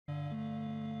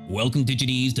Welcome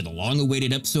Digities to the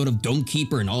long-awaited episode of Dome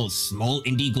Keeper in all its small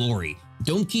indie glory.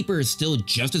 Dome Keeper is still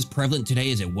just as prevalent today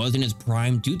as it was in its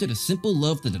prime due to the simple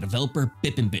love that the developer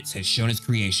Bippin Bits has shown its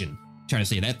creation. Try to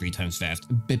say that 3 times fast.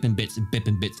 Bippin Bits,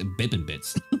 Bippin Bits, Bippin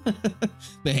Bits.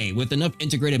 But hey, with enough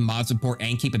integrated mod support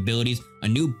and capabilities, a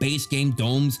new base game,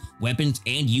 domes, weapons,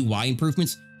 and UI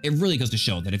improvements, it really goes to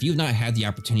show that if you've not had the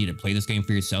opportunity to play this game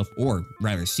for yourself, or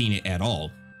rather seen it at all,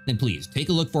 then please take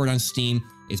a look for it on Steam.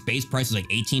 Its base price is like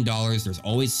 $18. There's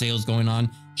always sales going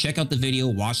on. Check out the video,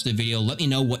 watch the video, let me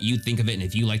know what you think of it and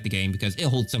if you like the game because it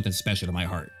holds something special to my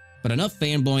heart. But enough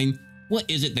fanboying, what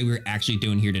is it that we're actually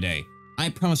doing here today? I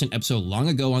promised an episode long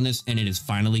ago on this and it is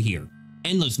finally here.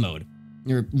 Endless mode,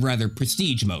 or rather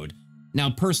prestige mode. Now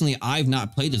personally, I've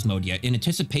not played this mode yet in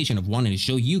anticipation of wanting to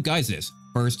show you guys this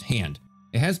firsthand.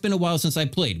 It has been a while since I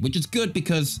played, which is good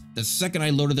because the second I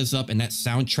loaded this up and that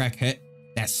soundtrack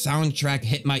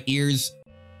hit my ears,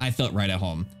 I felt right at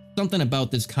home. Something about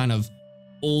this kind of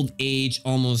old age,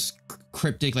 almost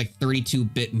cryptic, like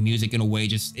 32-bit music in a way,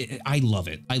 I love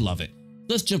it. I love it.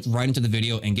 Let's jump right into the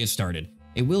video and get started.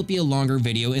 It will be a longer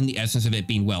video in the essence of it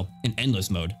being, well, in endless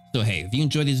mode. So hey, if you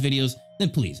enjoy these videos, then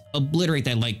please obliterate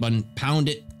that like button, pound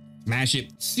it, smash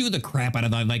it, sue the crap out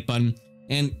of that like button,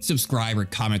 and subscribe or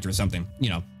comment or something.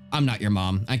 You know, I'm not your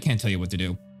mom. I can't tell you what to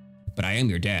do, but I am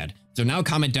your dad. So now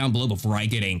comment down below before I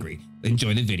get angry.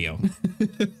 Enjoy the video.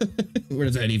 What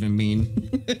does that even mean?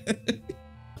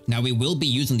 Now we will be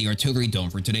using the artillery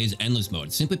dome for today's endless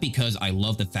mode simply because I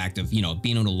love the fact of, being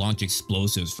able to launch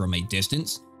explosives from a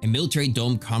distance. A military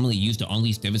dome commonly used to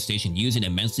unleash devastation using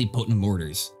immensely potent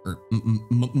mortars, or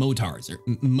motars, or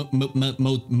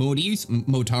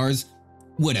motars,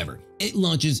 whatever. It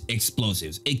launches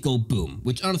explosives. It go boom,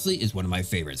 which honestly is one of my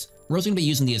favorites. We're also going to be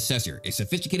using the Assessor, a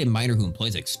sophisticated miner who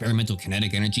employs experimental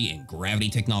kinetic energy and gravity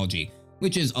technology,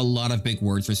 which is a lot of big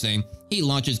words for saying he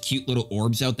launches cute little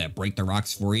orbs out that break the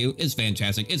rocks for you. It's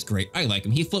fantastic. It's great. I like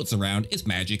him. He floats around. It's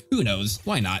magic. Who knows?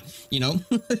 Why not?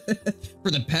 For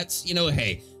the pets,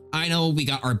 hey, I know we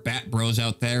got our bat bros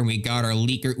out there and we got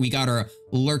our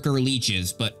lurker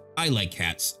leeches, but I like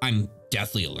cats. I'm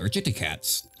deathly allergic to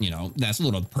cats. That's a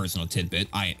little personal tidbit.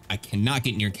 I cannot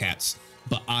get near cats,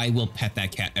 but I will pet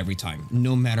that cat every time,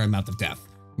 no matter amount of death.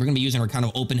 We're going to be using our kind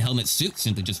of open helmet suit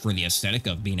simply just for the aesthetic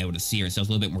of being able to see ourselves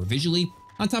a little bit more visually.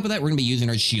 On top of that, we're going to be using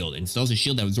our shield. It installs a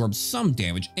shield that absorbs some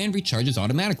damage and recharges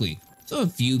automatically. So a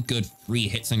few good free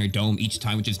hits on your dome each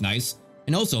time, which is nice.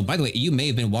 And also, by the way, you may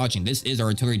have been watching, this is our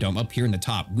artillery dome up here in the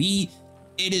top. It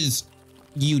is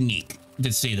unique,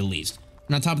 to say the least.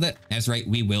 And on top of that, that's right,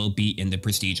 we will be in the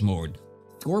prestige mode.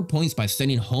 Score points by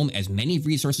sending home as many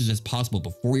resources as possible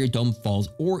before your dome falls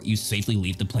or you safely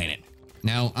leave the planet.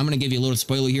 Now, I'm going to give you a little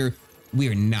spoiler here. We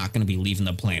are not going to be leaving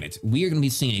the planet. We are going to be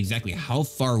seeing exactly how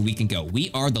far we can go. We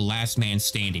are the last man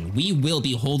standing. We will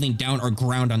be holding down our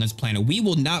ground on this planet. We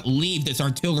will not leave this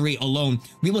artillery alone.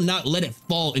 We will not let it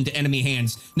fall into enemy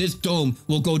hands. This dome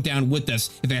will go down with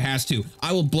us if it has to.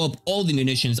 I will blow up all the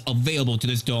munitions available to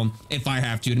this dome if I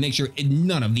have to make sure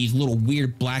none of these little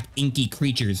weird black inky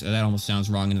creatures, that almost sounds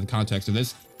wrong in the context of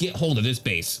this, get hold of this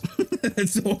base.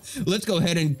 So let's go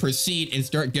ahead and proceed and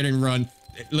start getting run.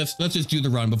 Let's just do the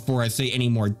run before I say any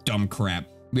more dumb crap.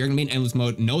 We are going to be in endless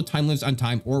mode, no time limits on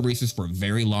time or races for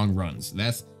very long runs.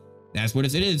 That's what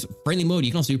it is. Friendly mode,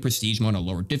 you can also do prestige mode on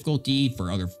lower difficulty for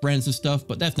other friends and stuff,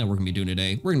 but that's not what we're going to be doing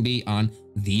today. We're going to be on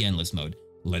the endless mode.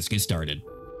 Let's get started.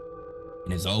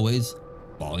 And as always,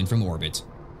 falling from orbit.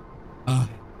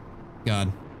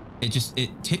 God,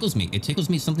 it tickles me. It tickles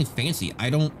me something fancy. I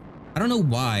don't know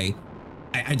why.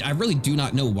 I really do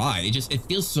not know why. It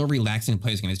feels so relaxing to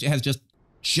play this game. It has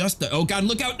just the, oh God,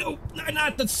 look out. No,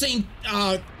 not the same.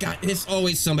 Oh God, it's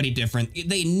always somebody different.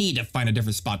 They need to find a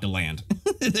different spot to land.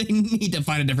 They need to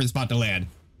find a different spot to land.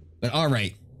 But all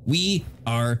right, we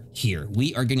are here.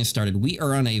 We are getting started. We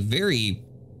are on a very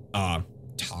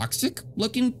toxic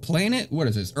looking planet. What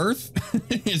is this, Earth?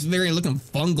 It's very looking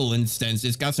fungal in a sense.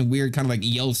 It's got some weird kind of like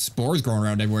yellow spores growing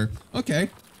around everywhere. Okay.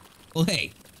 Well,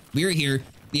 hey, we're here.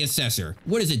 The Assessor.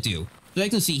 What does it do? So I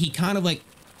can see he kind of like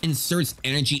inserts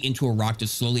energy into a rock to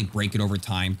slowly break it over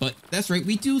time. But that's right,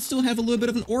 we do still have a little bit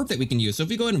of an orb that we can use. So if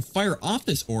we go ahead and fire off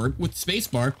this orb with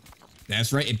spacebar,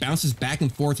 that's right, it bounces back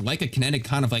and forth like a kinetic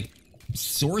kind of like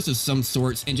source of some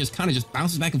sorts and just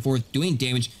bounces back and forth doing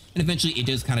damage. And eventually it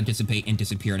does kind of dissipate and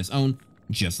disappear on its own,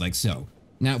 just like so.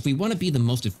 Now, if we want to be the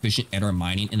most efficient at our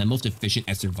mining and the most efficient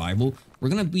at survival, we're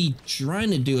going to be trying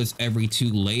to do this every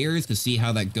 2 layers to see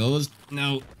how that goes.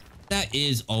 Now, that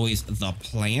is always the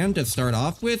plan to start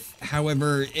off with.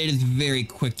 However, it is very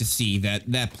quick to see that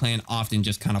that plan often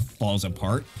just kind of falls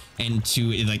apart and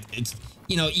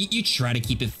you try to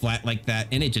keep it flat like that,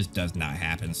 and it just does not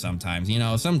happen sometimes.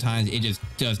 Sometimes it just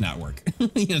does not work.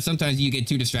 Sometimes you get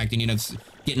too distracted,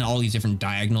 getting all these different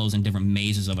diagonals and different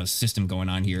mazes of a system going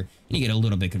on here, and you get a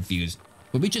little bit confused.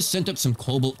 But we just sent up some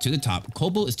cobalt to the top.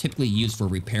 Cobalt is typically used for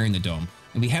repairing the dome,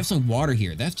 and we have some water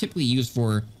here. That's typically used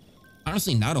for,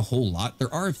 honestly, not a whole lot.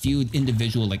 There are a few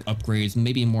individual like upgrades,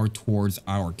 maybe more towards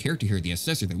our character here, the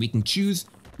assessor, that we can choose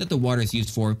that the water is used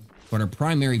for. But our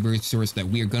primary resource that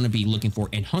we are going to be looking for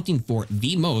and hunting for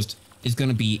the most is going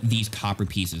to be these copper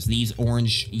pieces, these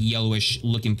orange, yellowish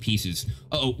looking pieces.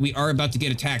 Uh-oh, we are about to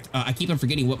get attacked. I keep on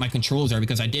forgetting what my controls are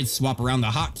because I did swap around the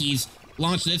hotkeys.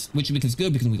 Launch this, which is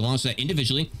good because we launched that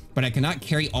individually, but I cannot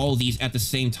carry all of these at the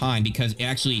same time because it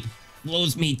actually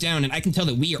slows me down, and I can tell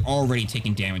that we are already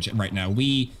taking damage right now.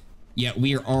 We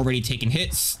are already taking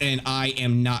hits, and I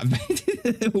am not.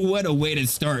 What a way to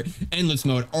start. Endless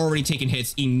mode, already taking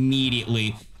hits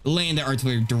immediately. Land the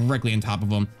artillery directly on top of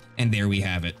them, and there we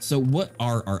have it. So what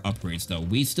are our upgrades, though?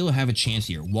 We still have a chance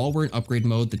here. While we're in upgrade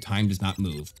mode, the time does not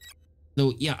move.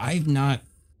 So yeah,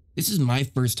 this is my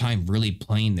first time really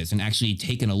playing this and actually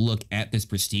taking a look at this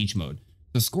prestige mode.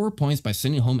 So score points by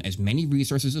sending home as many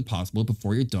resources as possible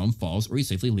before your dome falls or you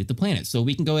safely leave the planet. So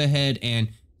we can go ahead and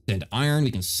send iron,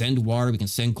 we can send water, we can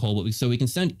send cobalt, so we can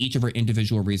send each of our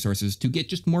individual resources to get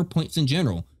just more points in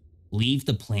general. Leave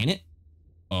the planet?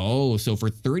 Oh, so for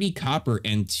 30 copper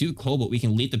and 2 cobalt, we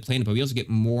can leave the planet, but we also get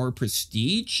more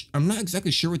prestige? I'm not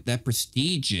exactly sure what that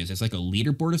prestige is. It's like a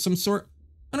leaderboard of some sort?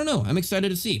 I don't know. I'm excited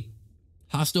to see.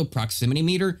 Hostile proximity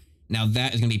meter. Now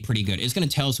that is going to be pretty good. It's going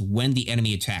to tell us when the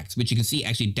enemy attacks, which you can see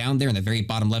actually down there in the very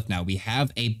bottom left now. We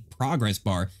have a progress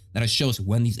bar that'll show us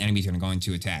when these enemies are going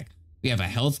to attack. We have a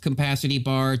health capacity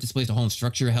bar, displays the home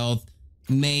structure health,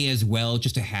 may as well,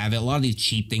 just to have it. A lot of these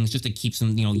cheap things, just to keep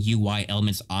some, UI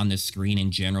elements on the screen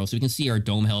in general, so we can see our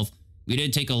dome health. We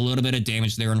did take a little bit of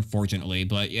damage there, unfortunately,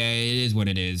 but yeah, it is what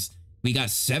it is. We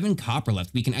got 7 copper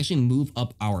left. We can actually move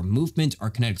up our movement, our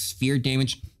kinetic sphere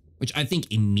damage, which I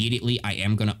think immediately I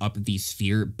am going to up the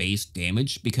sphere-based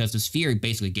damage, because the sphere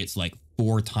basically gets like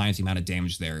 4 times the amount of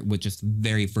damage there with just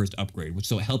very first upgrade, which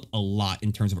will help a lot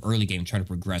in terms of early game trying to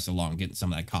progress along, getting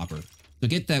some of that copper. So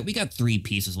get that. We got 3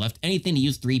 pieces left. Anything to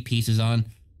use 3 pieces on?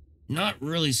 Not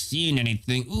really seeing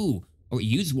anything. Ooh, or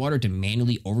use water to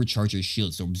manually overcharge your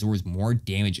shield so it absorbs more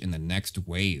damage in the next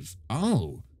wave.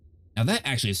 Oh, now that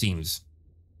actually seems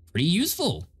pretty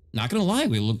useful. Not gonna lie,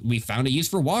 we found a use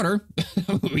for water.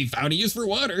 We found a use for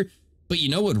water. But you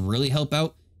know what would really help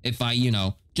out? If I,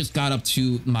 just got up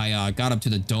to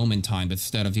the dome in time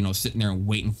instead of, sitting there and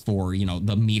waiting for,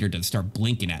 the meter to start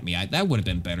blinking at me. That would have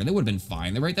been better. That would have been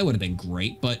fine, right? That would have been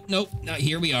great. But nope,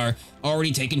 here we are,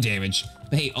 already taking damage.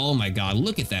 But hey, oh my god,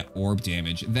 look at that orb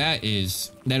damage. That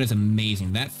is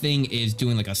amazing. That thing is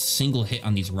doing like a single hit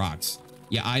on these rocks.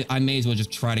 Yeah, I may as well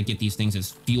just try to get these things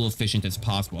as fuel efficient as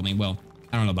possible. I mean, well,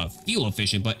 I don't know about fuel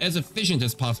efficient, but as efficient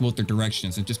as possible with their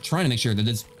directions, and just trying to make sure that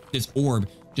this orb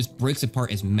just breaks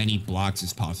apart as many blocks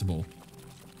as possible.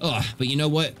 Ugh, but you know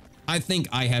what? I think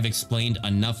I have explained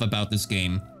enough about this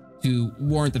game to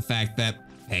warrant the fact that,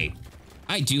 hey,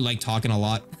 I do like talking a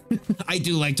lot. I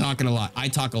do like talking a lot. I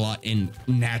talk a lot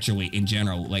naturally in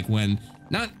general, like when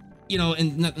not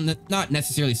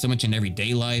necessarily so much in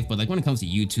everyday life, but like when it comes to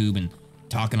YouTube and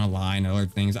talking online and other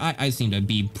things, I seem to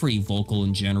be pretty vocal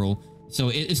in general. So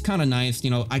it's kind of nice,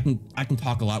 I can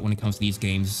talk a lot when it comes to these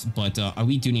games, but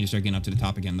we do need to start getting up to the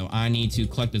top again, though. I need to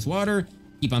collect this water,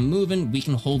 keep on moving. We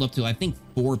can hold up to, I think,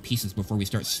 4 pieces before we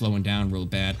start slowing down real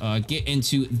bad. Get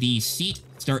into the seat,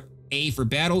 start A for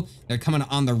battle. They're coming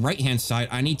on the right-hand side.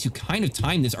 I need to kind of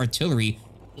time this artillery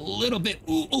a little bit.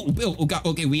 Oh, God,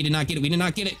 okay, we did not get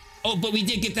it. Oh, but we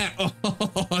did get that.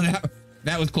 Oh,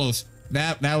 that was close.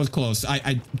 That was close.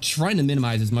 I'm trying to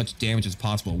minimize as much damage as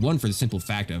possible. One, for the simple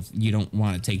fact of you don't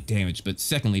want to take damage, but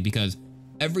secondly, because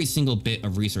every single bit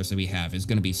of resource that we have is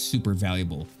going to be super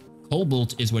valuable.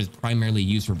 Cobalt is what is primarily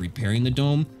used for repairing the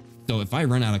dome. So if I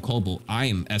run out of cobalt, I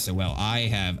am SOL. I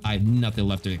have nothing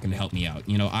left that can help me out.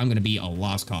 I'm going to be a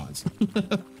lost cause.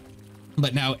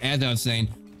 But now, as I was saying,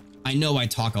 I know I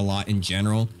talk a lot in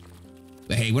general.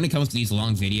 But hey, when it comes to these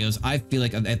long videos, I feel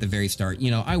like at the very start,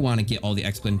 I want to get all the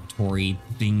explanatory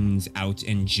things out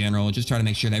in general, just try to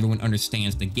make sure that everyone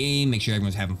understands the game, make sure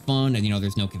everyone's having fun, and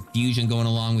there's no confusion going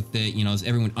along with it, as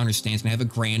everyone understands and have a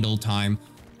grand old time.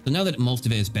 So now that most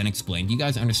of it has been explained, you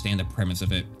guys understand the premise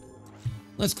of it.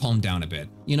 Let's calm down a bit.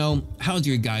 How's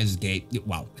your guys' day?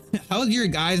 Wow. How's your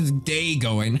guys' day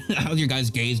going? How's your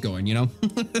guys' days going,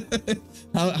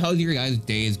 How's your guys'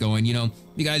 days going? You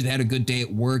guys had a good day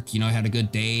at work, had a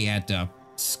good day at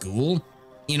school.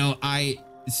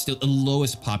 still the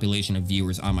lowest population of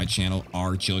viewers on my channel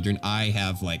are children. I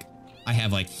have like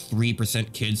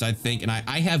 3% kids, I think, and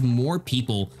I have more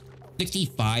people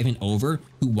 65 and over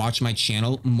who watch my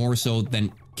channel more so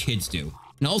than kids do.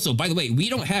 And also, by the way, we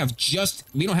don't have just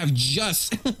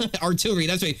artillery.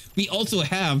 That's right. We also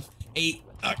have a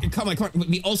come on.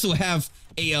 We also have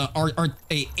a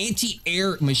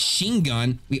anti-air machine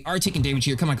gun. We are taking damage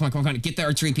here. Come on. Get that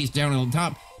artillery piece down on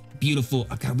top. Beautiful.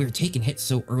 Oh God, we were taking hits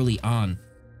so early on.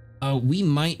 We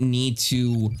might need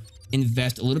to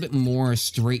invest a little bit more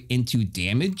straight into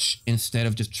damage instead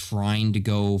of just trying to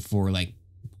go for like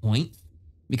point,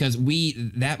 because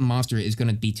that monster is going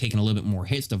to be taking a little bit more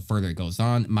hits the further it goes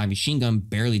on. My machine gun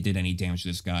barely did any damage to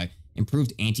this guy.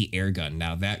 Improved anti-air gun.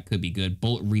 Now that could be good.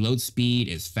 Bullet reload speed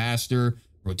is faster.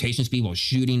 Rotation speed while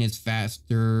shooting is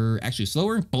faster. Actually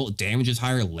slower. Bullet damage is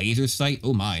higher. Laser sight.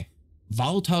 Oh my.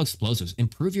 Volatile explosives.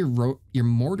 Improve your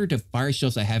mortar to fire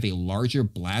shells that have a larger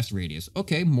blast radius.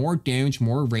 Okay, more damage,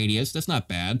 more radius. That's not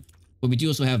bad. But we do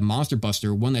also have Monster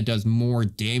Buster, one that does more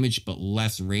damage but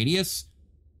less radius.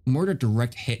 Mortar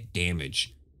direct hit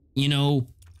damage. You know,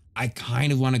 I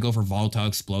kind of want to go for volatile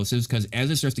explosives because as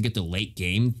it starts to get to late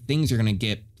game, things are going to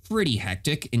get pretty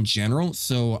hectic in general.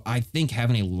 So I think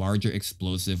having a larger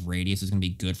explosive radius is going to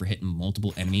be good for hitting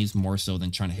multiple enemies more so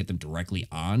than trying to hit them directly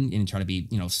on and try to be,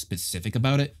 you know, specific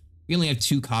about it. We only have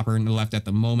 2 copper left at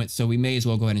the moment, so we may as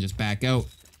well go ahead and just back out.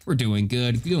 We're doing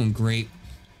good, doing great.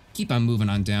 Keep on moving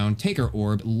on down, take our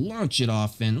orb, launch it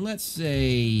off, and let's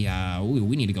say, ooh,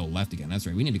 we need to go left again. That's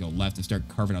right, we need to go left and start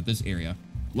carving out this area.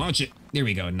 Launch it. There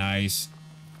we go, nice.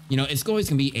 You know, it's always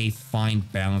going to be a fine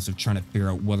balance of trying to figure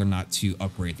out whether or not to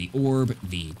upgrade the orb,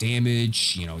 the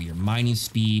damage, you know, your mining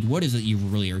speed. What is it you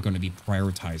really are going to be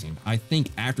prioritizing? I think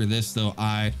after this, though,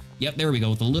 yep, there we go.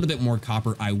 With a little bit more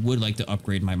copper, I would like to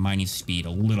upgrade my mining speed a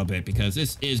little bit because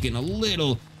this is getting a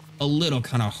little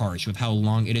kind of harsh with how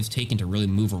long it is taking to really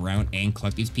move around and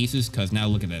collect these pieces. Because now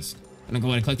look at this. I'm going to go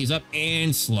ahead and collect these up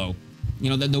and slow. You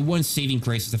know, the one saving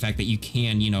grace is the fact that you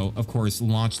can, you know, of course,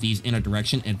 launch these in a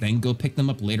direction and then go pick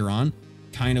them up later on.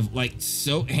 Kind of like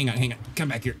so. Hang on. Come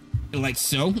back here. Like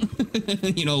so.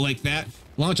 You know, like that.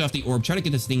 Launch off the orb. Try to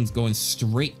get this thing going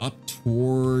straight up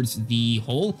towards the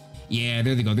hole. Yeah,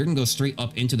 there they go. They're going to go straight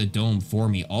up into the dome for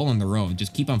me all on their own.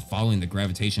 Just keep on following the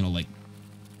gravitational, like,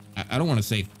 I don't want to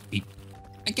say,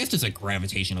 I guess it's a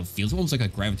gravitational field. It's almost like a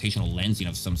gravitational lens, you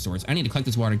know, of some sorts. I need to collect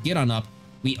this water. Get on up.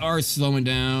 We are slowing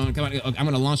down. Come on, I'm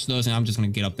going to launch those, and I'm just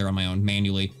going to get up there on my own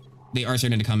manually. They are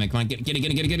starting to come in. Come on, get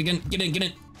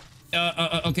in.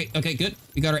 Okay, good.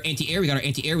 We got our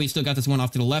anti-air. We still got this one off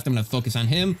to the left. I'm going to focus on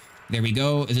him. There we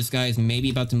go. Is this guy's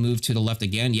maybe about to move to the left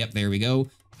again? Yep, there we go.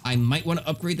 I might want to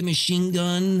upgrade the machine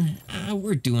gun.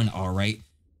 We're doing all right.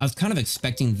 I was kind of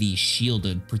expecting the shield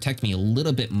to protect me a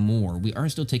little bit more. We are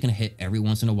still taking a hit every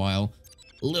once in a while.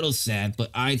 A little sad, but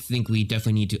I think we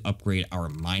definitely need to upgrade our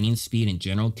mining speed in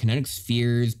general. Kinetic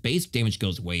spheres, base damage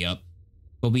goes way up,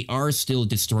 but we are still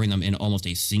destroying them in almost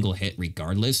a single hit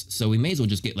regardless. So we may as well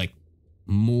just get like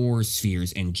more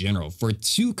spheres in general. For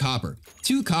 2 copper,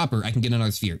 I can get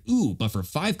another sphere. Ooh, but for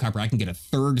 5 copper, I can get a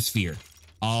 3rd sphere.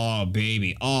 Oh,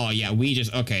 baby. Oh, yeah,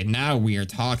 okay, now we are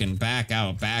talking. Back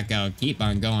out. Keep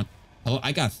on going. Hello,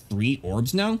 I got 3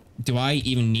 orbs now? Do I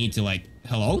even need to, like,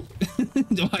 hello?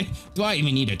 do I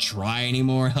even need to try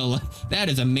anymore? Hello? That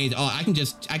is amazing. Oh, I can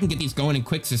get these going in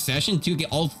quick succession to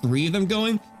get all 3 of them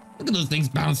going? Look at those things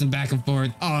bouncing back and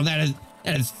forth. Oh, that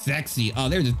is sexy. Oh,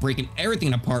 they're just breaking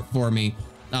everything apart for me.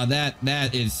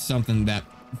 That is something that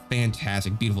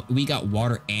fantastic, beautiful. We got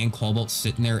water and cobalt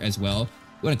sitting there as well.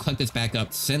 We're going to collect this back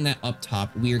up, send that up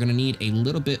top. We are going to need a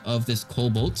little bit of this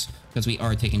cobalt because we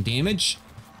are taking damage.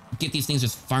 Get these things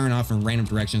just firing off in random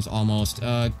directions almost.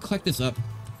 Collect this up,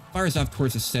 fires off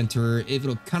towards the center. If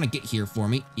it'll kind of get here for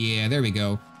me. Yeah, there we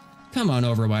go. Come on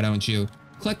over, why don't you?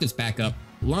 Collect this back up,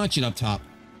 launch it up top.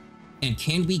 And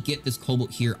can we get this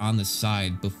cobalt here on the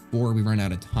side before we run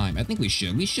out of time? I think we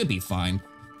should. We should be fine.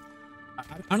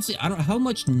 Honestly, I don't know. How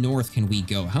much north can we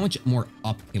go? How much more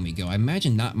up can we go? I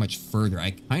imagine not much further.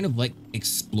 I kind of like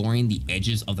exploring the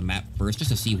edges of the map first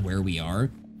just to see where we are,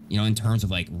 you know, in terms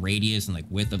of like radius and like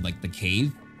width of like the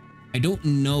cave. I don't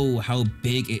know how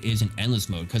big it is in endless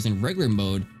mode because in regular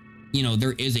mode, you know,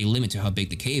 there is a limit to how big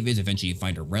the cave is. Eventually you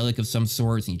find a relic of some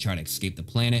sort and you try to escape the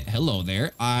planet. Hello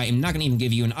there. I am not going to even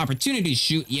give you an opportunity to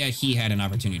shoot. Yeah, he had an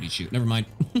opportunity to shoot. Never mind.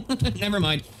 Never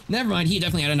mind. He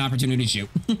definitely had an opportunity to shoot.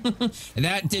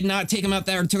 That did not take him out.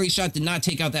 That artillery shot did not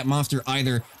take out that monster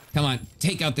either. Come on,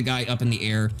 take out the guy up in the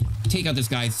air. Take out this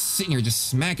guy sitting here just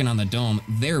smacking on the dome.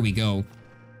 There we go.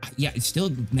 yeah, it's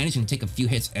still managing to take a few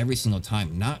hits every single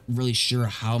time. Not really sure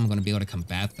how I'm going to be able to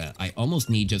combat that. I almost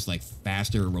need just like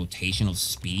faster rotational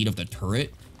speed of the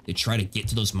turret to try to get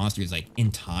to those monsters like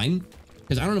in time.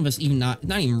 Because I don't know if it's even not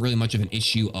even really much of an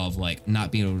issue of like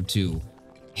not being able to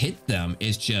hit them.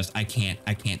 It's just I can't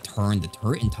turn the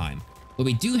turret in time. But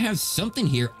we do have something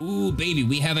here. Ooh, baby,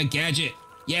 we have a gadget.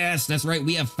 Yes, that's right.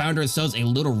 We have found ourselves a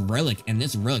little relic, and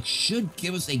this relic should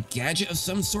give us a gadget of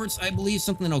some sorts, I believe.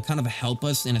 Something that'll kind of help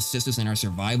us and assist us in our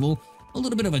survival. A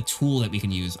little bit of a tool that we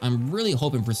can use. I'm really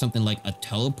hoping for something like a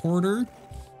teleporter.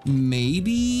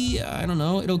 Maybe, I don't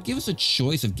know. It'll give us a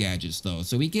choice of gadgets, though.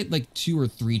 So we get like 2 or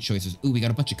 3 choices. Ooh, we got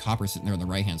a bunch of copper sitting there on the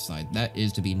right-hand side. That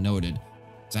is to be noted.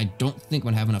 So I don't think I'm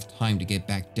going to have enough time to get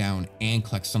back down and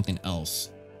collect something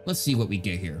else. Let's see what we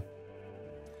get here.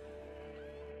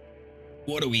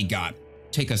 What do we got?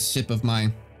 Take a sip of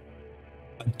my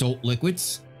adult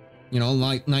liquids. You know,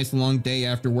 like nice long day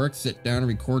after work, sit down and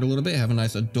record a little bit, have a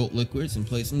nice adult liquids and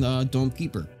play some Dome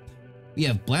Keeper. We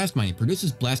have blast mining,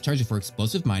 produces blast charges for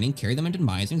explosive mining, carry them into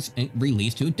mines and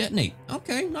release to detonate.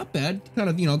 Okay, not bad. Kind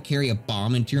of, you know, carry a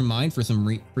bomb into your mine for some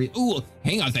ooh,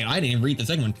 hang on a second, I didn't even read the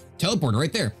second one. Teleporter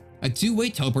right there. A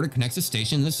 2-way teleporter connects the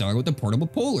station in the cellar with a portable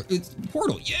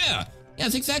portal. Yeah,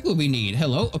 that's exactly what we need.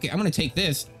 Hello. Okay, I'm gonna take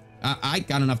this. I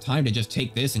got enough time to just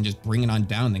take this and just bring it on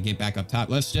down and then get back up top.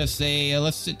 Let's just say,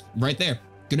 let's sit right there.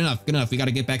 Good enough, good enough. We got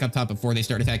to get back up top before they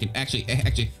start attacking. Actually,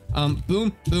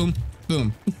 boom, boom,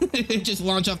 boom. Just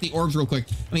launch off the orbs real quick.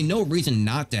 I mean, no reason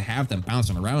not to have them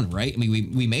bouncing around, right? I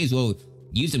mean, we may as well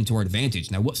use them to our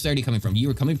advantage. Now, what side are you coming from? You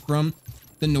are coming from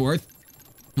the north.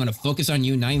 I'm going to focus on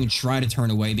you, not even try to turn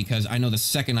away, because I know the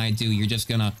second I do, you're just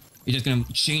gonna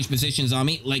change positions on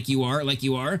me like you are.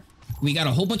 We got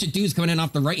a whole bunch of dudes coming in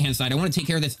off the right-hand side. I want to take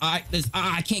care of this. I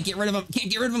can't get rid of them.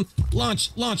 Launch.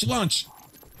 Launch. Launch.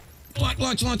 Yes,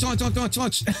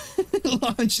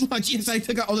 I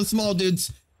took out all the small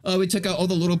dudes. We took out all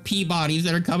the little pea bodies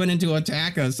that are coming in to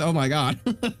attack us. Oh my god.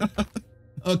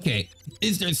 Okay,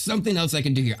 is there something else I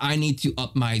can do here? I need to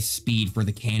up my speed for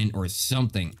the cannon or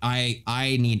something.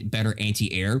 I need better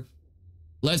anti-air.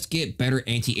 Let's get better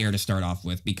anti-air to start off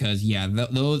with, because yeah,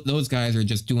 those guys are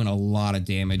just doing a lot of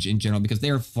damage in general because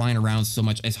they are flying around so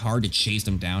much. It's hard to chase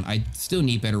them down. I still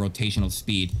need better rotational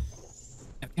speed.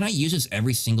 Can I use this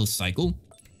every single cycle?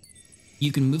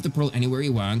 You can move the pearl anywhere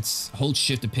you want. Hold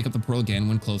shift to pick up the pearl again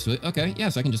when close to it. Okay, yeah,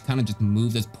 so I can just kind of just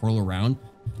move this pearl around.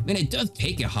 I mean, it does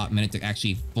take a hot minute to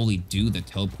actually fully do the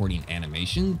teleporting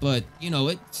animation, but you know,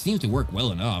 it seems to work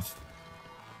well enough.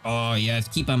 Oh yes,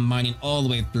 keep on mining all the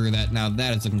way through that. Now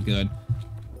that is looking good.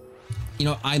 You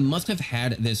know, I must have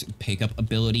had this pick up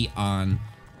ability on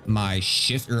my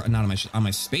shift, or not on my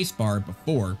space bar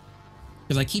before,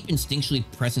 because I keep instinctually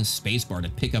pressing space bar to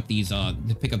pick up these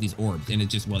orbs, and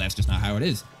it's just, well, that's just not how it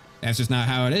is. That's just not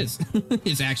how it is.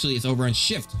 It's over on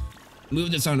shift.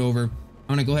 Move this on over.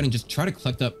 I'm gonna go ahead and just try to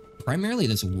collect up primarily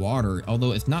this water,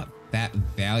 although it's not that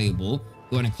valuable.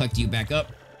 Go ahead and collect you back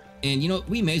up. And you know,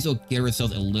 we may as well get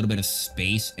ourselves a little bit of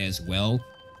space as well.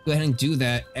 Go ahead and do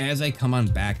that. As I come on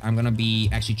back, I'm gonna be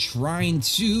actually trying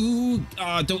to,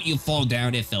 don't you fall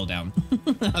down. It fell down.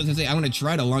 I was gonna say, I'm gonna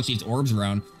try to launch these orbs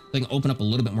around so I can open up a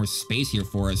little bit more space here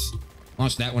for us.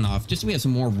 Launch that one off, just so we have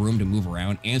some more room to move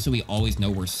around, and so we always know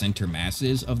where center mass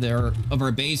is of our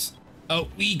base. Oh,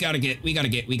 we gotta get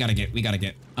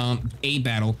a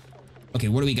battle. Okay,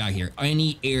 what do we got here?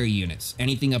 Any air units?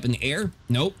 Anything up in the air?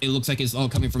 Nope. It looks like it's all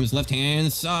coming from his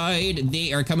left-hand side.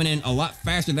 They are coming in a lot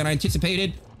faster than I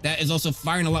anticipated. That is also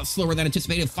firing a lot slower than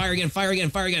anticipated. Fire again, fire again,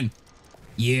 fire again.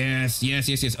 Yes.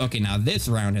 Okay, now this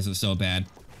round isn't so bad.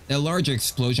 That larger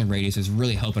explosion radius is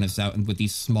really helping us out with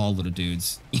these small little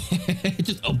dudes.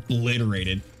 Just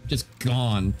obliterated. Just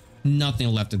gone. Nothing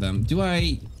left of them.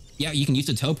 Yeah, you can use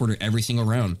the teleporter every single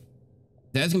round.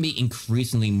 That's going to be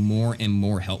increasingly more and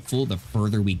more helpful the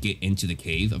further we get into the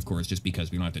cave, of course, just because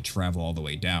we don't have to travel all the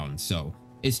way down. So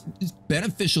it's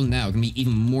beneficial now. It's going to be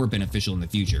even more beneficial in the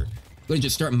future. Go ahead,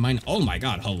 just start mining. Oh my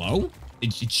god, hello?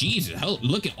 Jesus,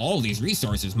 look at all these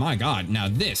resources. My god, now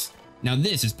this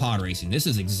is pod racing. This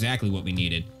is exactly what we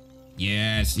needed.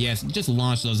 Yes, just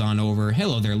launch those on over.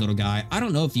 Hello there, little guy. I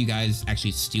don't know if you guys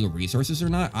actually steal resources or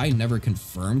not. I never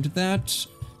confirmed that.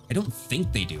 I don't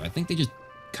think they do. I think they just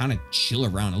kind of chill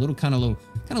around. A little I don't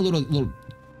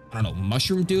know,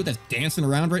 mushroom dude that's dancing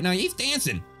around right now. He's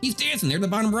dancing there in the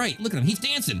bottom right. Look at him, he's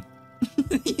dancing.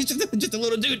 He's just a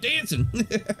little dude dancing.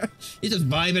 He's just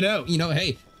vibing out, you know.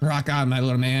 Hey, rock on, my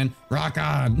little man, rock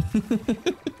on.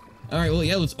 All right, well,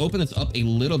 yeah, let's open this up a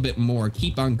little bit more.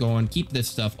 Keep on going, keep this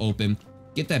stuff open.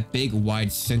 Get that big wide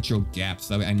central gap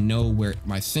so that way I know where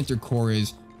my center core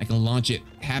is. I can launch it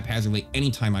haphazardly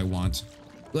anytime I want.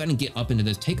 Go ahead and get up into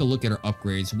this. Take a look at our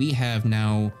upgrades. We have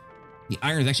now, the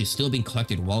iron is actually still being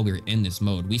collected while we're in this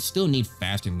mode. We still need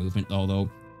faster movement, although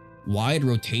wide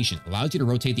rotation allows you to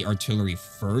rotate the artillery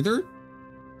further,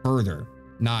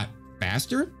 not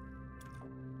faster.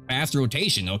 Fast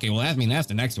rotation. Okay, well, that's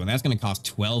the next one. That's going to cost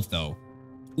 12 though.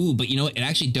 Ooh, but you know what? It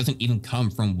actually doesn't even come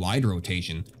from wide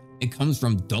rotation. It comes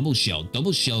from double shell.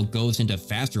 Double shell goes into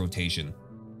fast rotation.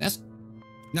 That's,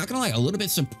 not gonna lie, a little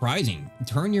bit surprising.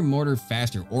 Turn your mortar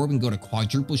faster, or we can go to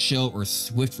quadruple shell or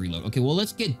swift reload. Okay, well,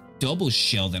 let's get double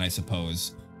shell then, I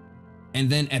suppose. And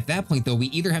then at that point though, we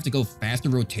either have to go faster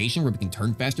rotation where we can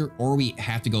turn faster, or we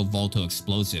have to go volatile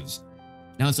explosives.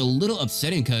 Now it's a little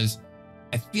upsetting because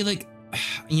I feel like,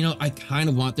 you know, I kind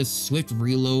of want this swift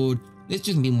reload. It's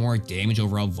just gonna be more damage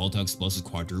overall. Volatile explosives,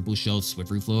 quadruple shell,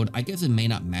 swift reload. I guess it may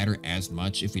not matter as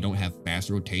much if we don't have fast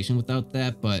rotation without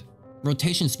that, but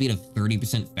rotation speed of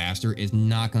 30% faster is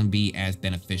not going to be as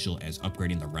beneficial as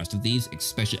upgrading the rest of these,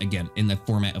 especially again in the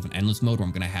format of an endless mode where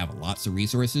I'm going to have lots of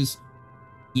resources.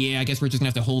 Yeah, I guess we're just gonna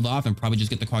have to hold off and probably just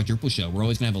get the quadruple shell. We're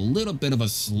always gonna have a little bit of a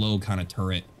slow kind of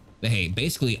turret. But hey,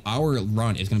 basically our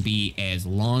run is gonna be as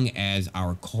long as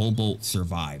our cobalt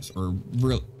survives, or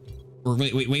wait.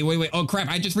 Oh crap,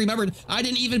 I just remembered. I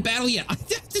didn't even battle yet.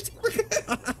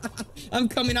 I'm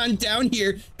coming on down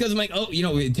here because I'm like, oh, you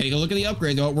know, take a look at the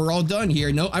upgrades. Oh, we're all done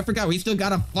here. No, I forgot. We still got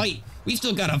to fight. We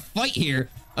still got to fight here.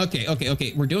 Okay.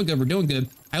 We're doing good.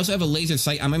 I also have a laser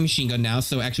sight on my machine gun now,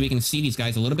 so actually we can see these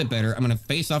guys a little bit better. I'm going to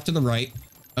face off to the right.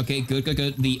 Okay, good.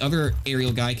 The other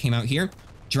aerial guy came out here.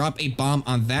 Drop a bomb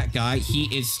on that guy. He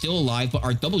is still alive, but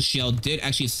our double shell did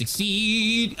actually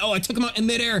succeed. Oh, I took him out in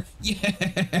midair.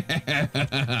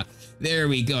 Yeah. There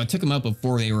we go. I took him out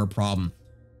before they were a problem.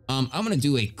 I'm going to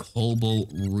do a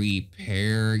cobalt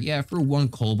repair. Yeah, for one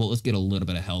cobalt, let's get a little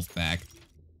bit of health back.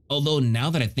 Although now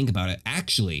that I think about it,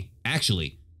 actually,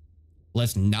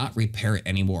 let's not repair it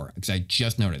anymore because I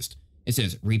just noticed. It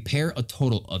says repair a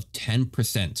total of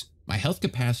 10%. My health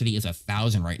capacity is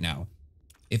 1,000 right now.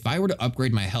 If I were to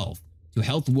upgrade my health to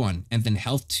health 1 and then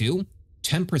health 2,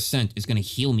 10% is going to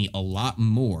heal me a lot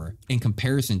more in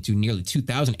comparison to nearly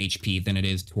 2,000 HP than it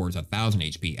is towards 1,000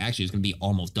 HP. Actually, it's going to be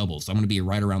almost double. So I'm going to be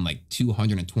right around like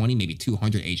 220, maybe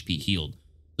 200 HP healed.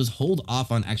 Just hold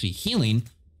off on actually healing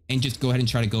and just go ahead and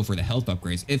try to go for the health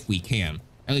upgrades if we can.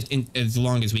 At least as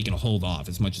long as we can hold off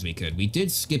as much as we could. We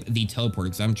did skip the teleporter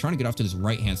because I'm trying to get off to this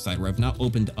right-hand side where I've not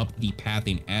opened up the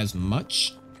pathing as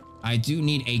much. I do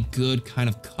need a good kind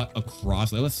of cut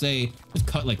across. Let's say, let's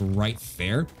cut like right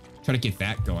there. Try to get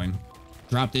that going.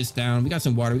 Drop this down. We got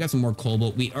some water. We got some more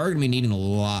cobalt. We are going to be needing a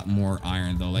lot more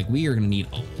iron though. Like we are going to need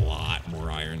a lot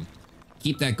more iron.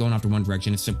 Keep that going off to one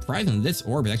direction. It's surprising this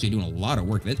orb is actually doing a lot of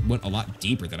work. It went a lot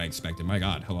deeper than I expected. My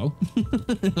God, hello?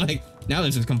 Like now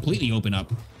this is completely open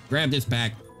up. Grab this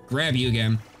back. Grab you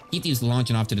again. Keep these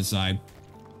launching off to the side.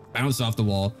 Bounce off the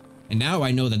wall. And now I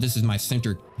know that this is my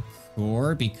center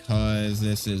core because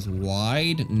this is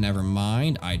wide. Never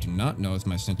mind. I do not know it's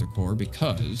my center core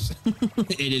because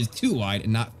it is 2 wide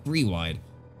and not 3 wide.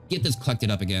 Get this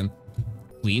collected up again.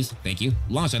 Please. Thank you.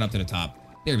 Launch that up to the top.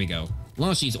 There we go.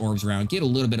 Launch these orbs around. Get a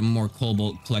little bit more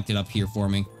cobalt collected up here for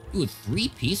me. Ooh, 3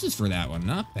 pieces for that one.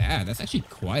 Not bad. That's actually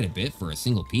quite a bit for a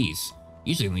single piece.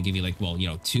 Usually only give you like, well, you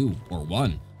know, 2 or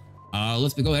 1.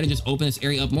 Let's go ahead and just open this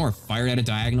area up more. Fire it at a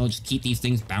diagonal. Just keep these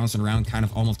things bouncing around kind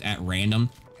of almost at random.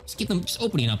 Just keep them just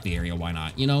opening up the area. Why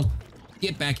not? You know,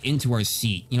 get back into our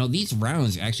seat. You know, these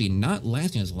rounds are actually not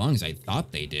lasting as long as I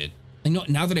thought they did. You know,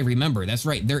 now that I remember, that's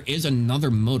right. There is another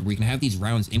mode where you can have these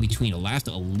rounds in between. It'll last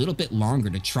a little bit longer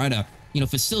to try to, you know,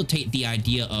 facilitate the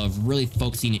idea of really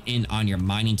focusing in on your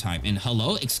mining time. And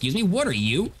hello, excuse me, what are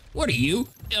you? What are you?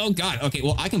 Oh God. Okay,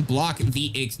 well, I can block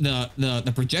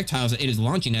the projectiles that it is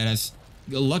launching at us.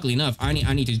 Luckily enough, I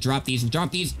need to drop these.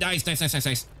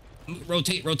 Nice.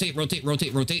 Rotate.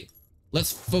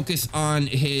 Let's focus on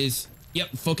his,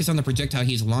 focus on the projectile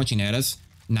he's launching at us.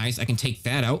 Nice, I can take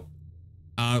that out.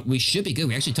 We should be good.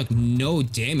 We actually took no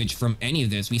damage from any of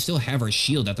this. We still have our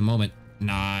shield at the moment.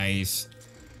 Nice.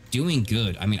 Doing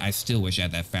good. I mean, I still wish I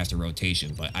had that faster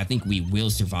rotation, but I think we will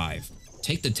survive.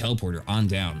 Take the teleporter on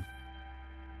down.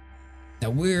 Now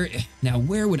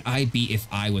where would I be if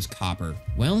I was copper?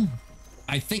 Well,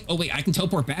 I think, oh wait, I can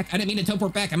teleport back? I didn't mean to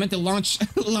teleport back. I meant to launch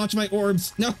my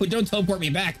orbs. No, don't teleport me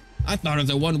back. I thought it was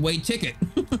a one-way ticket.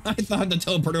 I thought the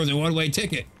teleporter was a one-way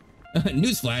ticket.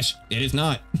 Newsflash, it is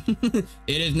not. It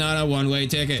is not a one-way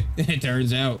ticket, it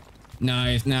turns out.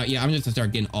 Nice. Now, yeah, I'm just gonna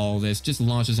start getting all this. Just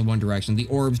launch this in one direction. The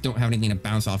orbs don't have anything to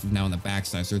bounce off of now on the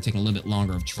backside, so they're taking a little bit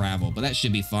longer of travel, but that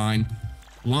should be fine.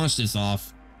 Launch this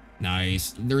off.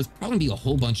 Nice. There's probably be a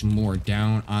whole bunch more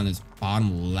down on this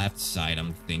bottom left side,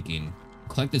 I'm thinking.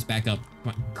 collect this back up.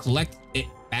 Come on, collect it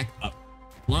back up.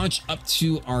 Launch up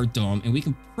to our dome, and we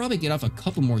can probably get off a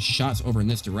couple more shots over in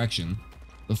this direction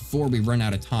before we run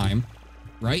out of time.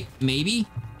 Right? Maybe?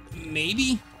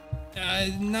 Maybe?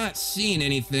 Not seeing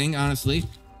anything, honestly.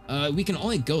 We can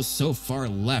only go so far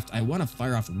left. I want to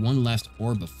fire off one last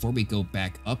orb before we go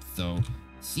back up, though.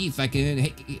 See if I can...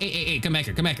 Hey, come back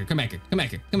here, come back here, come back here, come back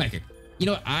here, come back here. You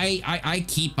know, I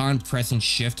keep on pressing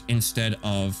shift instead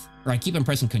of... Or I keep on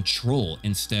pressing control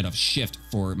instead of shift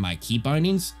for my key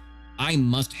bindings. I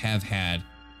must have had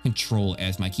control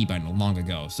as my key binding long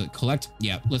ago. So collect,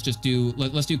 yeah, let's just do...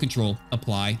 Let's do control.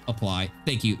 Apply, apply.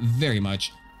 Thank you very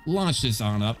much. Launch this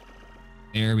on up.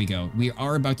 There we go. We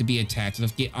are about to be attacked. So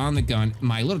let's get on the gun.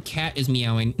 My little cat is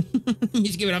meowing.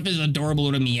 He's giving up his adorable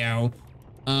little meow.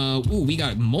 Ooh, we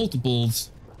got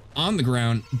multiples on the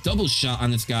ground. Double shot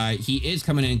on this guy. He is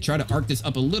coming in. Try to arc this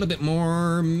up a little bit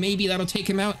more. Maybe that'll take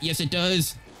him out. Yes, it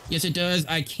does. Yes, it does.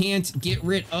 I can't get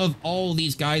rid of all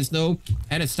these guys, though.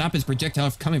 I had to stop his projectile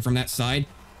coming from that side.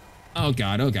 Oh,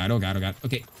 God. Oh, God. Oh, God. Oh, God.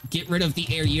 Okay, get rid of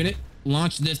the air unit.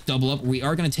 Launch this double up. We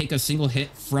are going to take a single hit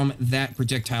from that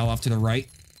projectile off to the right.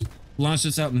 Launch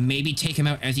this out. Maybe take him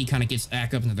out as he kind of gets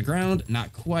back up into the ground.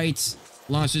 Not quite.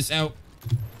 Launch this out.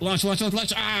 Launch, launch, launch,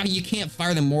 launch. Ah, you can't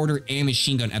fire the mortar and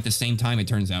machine gun at the same time, it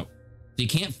turns out. So you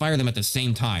can't fire them at the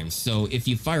same time. So if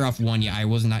you fire off one, yeah, I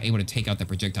was not able to take out the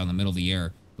projectile in the middle of the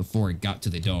air before it got to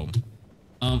the dome.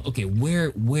 Okay,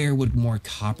 where would more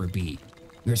copper be?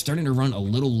 We're starting to run a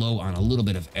little low on a little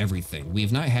bit of everything. We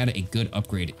have not had a good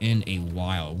upgrade in a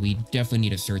while. We definitely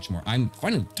need to search more. I'm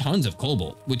finding tons of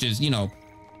cobalt, which is, you know,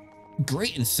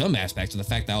 great in some aspects of the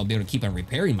fact that I'll be able to keep on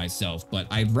repairing myself, but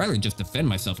I'd rather just defend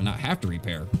myself and not have to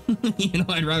repair. You know,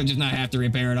 I'd rather just not have to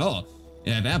repair at all.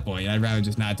 And at that point, I'd rather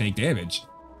just not take damage.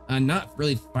 I'm not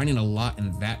really finding a lot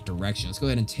in that direction. Let's go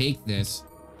ahead and take this,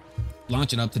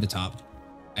 launch it up to the top.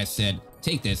 I said,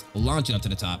 take this, launch it up to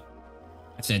the top.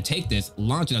 I said, take this,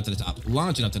 launch it up to the top,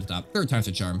 launch it up to the top. Third time's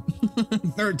a charm.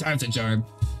 Third time's a charm.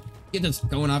 Get this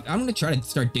going off. I'm going to try to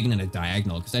start digging in a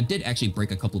diagonal because I did actually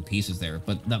break a couple pieces there,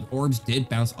 but the orbs did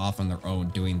bounce off on their own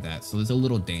doing that, so it's a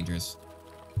little dangerous.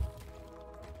 You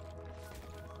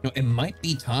know, it might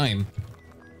be time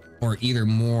for either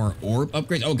more orb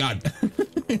upgrades. Oh, God.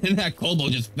 And that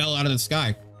cobalt just fell out of the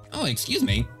sky. Oh, excuse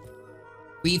me.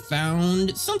 We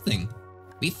found something.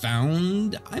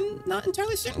 I'm not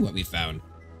entirely certain what we found.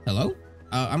 Hello?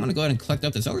 I'm gonna go ahead and collect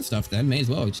up this other stuff then. May as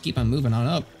well. Just keep on moving on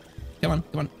up. Come on,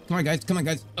 come on, come on, guys. Come on,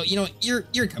 guys. Oh, you know what?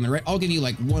 You're coming, right? I'll give you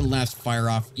like one last fire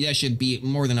off. Yeah, that should be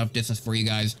more than enough distance for you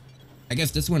guys. I guess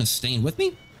this one is staying with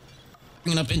me.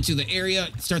 Bringing up into the area.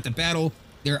 Start the battle.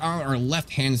 They're on our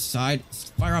left-hand side.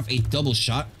 Fire off a double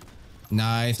shot.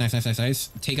 Nice, nice, nice, nice, nice.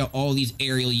 Take out all these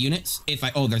aerial units.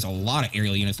 Oh, there's a lot of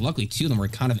aerial units. Luckily, two of them were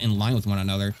kind of in line with one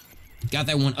another. Got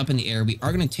that one up in the air. We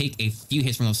are going to take a few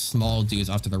hits from those small dudes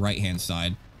off to the right-hand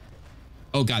side.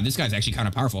 Oh, God, this guy's actually kind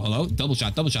of powerful. Hello? Double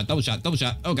shot, double shot, double shot, double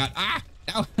shot. Oh, God. Ah!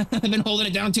 Ow. I've been holding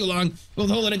it down too long. We've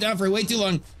holding it down for way too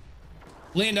long.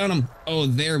 Land on him. Oh,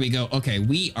 there we go. Okay,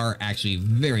 we are actually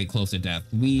very close to death.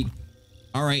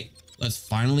 All right, let's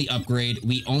finally upgrade.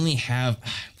 We only have...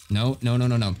 No.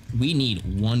 We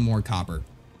need one more copper.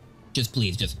 Just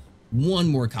please, just one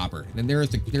more copper. And there's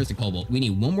the cobalt. We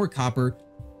need one more copper.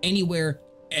 Anywhere,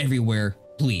 everywhere,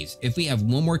 please. If we have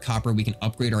one more copper, we can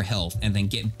upgrade our health and then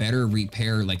get better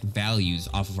repair like values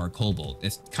off of our cobalt.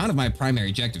 It's kind of my primary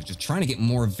objective, just trying to get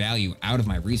more value out of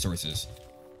my resources.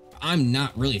 I'm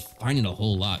not really finding a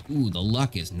whole lot. Ooh, the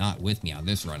luck is not with me on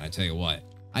this run, I tell you what.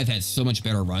 I've had so much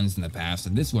better runs in the past,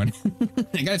 and this one,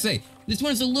 I gotta say, this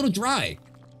one's a little dry.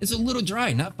 It's a little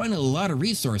dry, not finding a lot of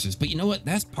resources, but you know what?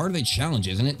 That's part of the challenge,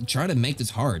 isn't it? Try to make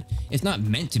this hard. It's not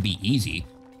meant to be easy.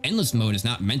 Endless mode is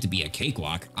not meant to be a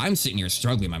cakewalk. I'm sitting here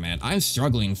struggling, my man. I'm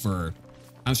struggling for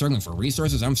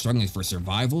resources. I'm struggling for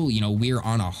survival. You know, we're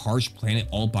on a harsh planet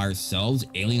all by ourselves.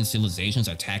 Alien civilizations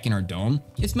attacking our dome.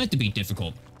 It's meant to be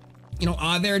difficult. You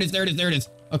know, there it is, there it is, there it is.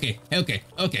 Okay.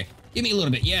 Give me a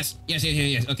little bit. Yes.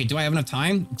 Okay, do I have enough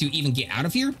time to even get out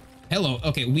of here? Hello.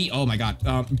 Okay, oh my God.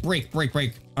 Break.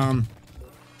 Break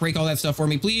all that stuff for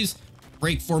me, please.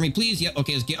 Break for me, please. Yeah,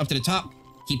 okay, let's get up to the top.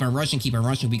 Keep on rushing.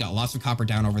 We got lots of copper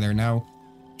down over there now.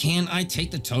 Can I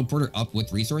take the teleporter up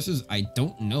with resources? I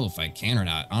don't know if I can or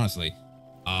not, honestly.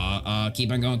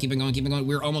 Keep on going.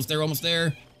 We're almost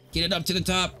there. Get it up to the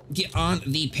top. Get on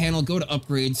the panel. Go to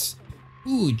upgrades.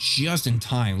 Ooh, just in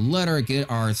time. Let her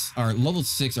get our level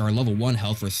 6 or our level 1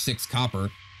 health for 6 copper.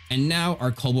 And now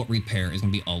our cobalt repair is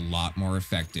going to be a lot more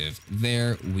effective.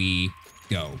 There we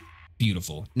go.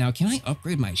 Beautiful. Now, can I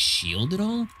upgrade my shield at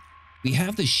all? We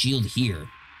have the shield here.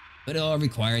 But it all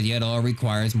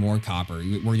requires more copper.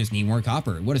 We just need more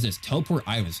copper. What is this? Teleport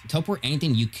items. Teleport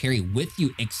anything you carry with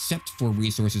you except for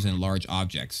resources and large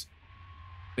objects.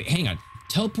 Wait, hang on.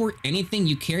 Teleport anything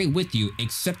you carry with you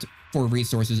except for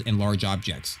resources and large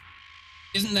objects.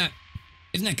 Isn't that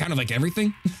kind of like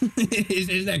everything?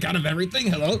 is that kind of everything?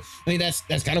 Hello? I mean,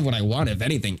 that's kind of what I want, if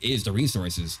anything, is the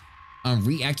resources.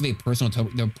 Reactivate personal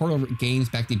teleport. The portal gains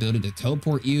back the ability to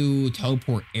teleport you,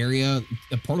 teleport area.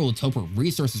 The portal will teleport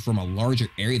resources from a larger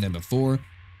area than before.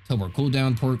 Teleport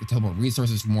cooldown, teleport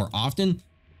resources more often.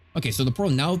 Okay, so the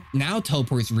portal now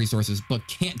teleports resources, but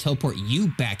can't teleport you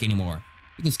back anymore.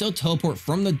 You can still teleport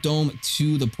from the dome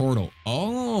to the portal.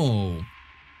 Oh,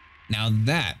 now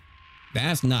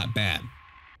that's not bad.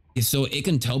 So it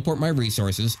can teleport my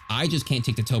resources. I just can't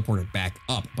take the teleporter back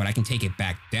up, but I can take it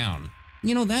back down.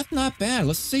 You know, that's not bad.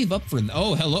 Let's save up for...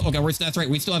 Oh, hello. Okay, that's right.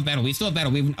 We still have battle. Let's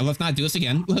not do this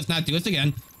again.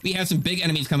 We have some big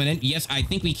enemies coming in. Yes, I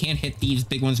think we can hit these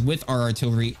big ones with our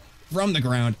artillery from the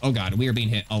ground. Oh, God. We are being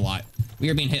hit a lot.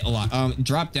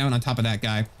 Drop down on top of that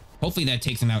guy. Hopefully that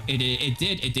takes him out. It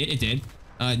did.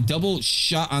 Double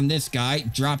shot on this guy.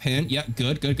 Drop him. Yep,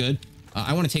 good.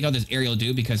 I want to take out this aerial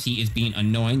dude because he is being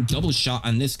annoying. Double shot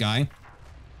on this guy.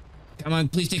 Come on,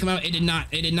 please take him out. It did not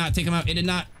take him out. It did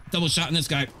not. Double shot on this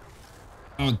guy.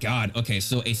 Oh, God. Okay,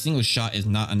 so a single shot is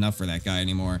not enough for that guy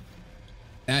anymore.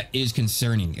 That is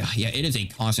concerning. Yeah, it is a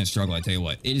constant struggle, I tell you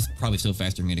what. It is probably still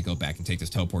faster for me to go back and take this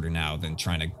teleporter now than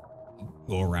trying to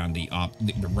go around the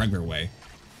regular way.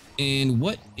 And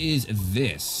what is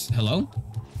this? Hello?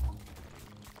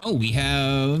 Oh, we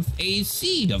have a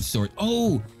seed of sorts.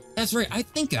 Oh, that's right. I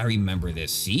think I remember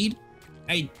this seed.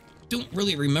 I don't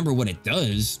really remember what it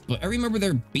does, but I remember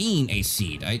there being a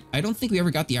seed. I don't think we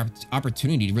ever got the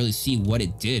opportunity to really see what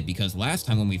it did, because last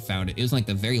time when we found it, it was like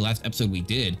the very last episode we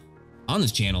did on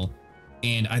this channel,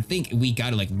 and I think we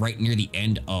got it like right near the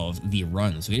end of the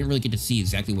run, so we didn't really get to see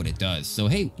exactly what it does. So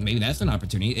hey, maybe that's an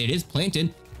opportunity. It is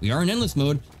planted. We are in endless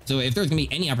mode, so if there's gonna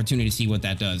be any opportunity to see what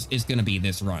that does, it's gonna be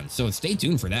this run. So stay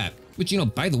tuned for that. Which, you know,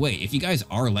 by the way, if you guys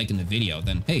are liking the video,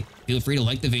 then hey, feel free to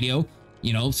like the video.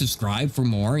 You know, subscribe for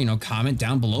more, you know, comment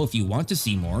down below if you want to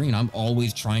see more. You know, I'm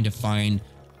always trying to find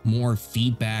more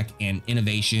feedback and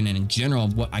innovation and in general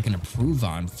what I can improve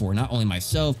on for not only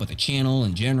myself, but the channel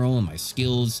in general and my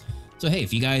skills. So, hey,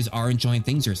 if you guys are enjoying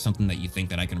things or something that you think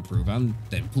that I can improve on,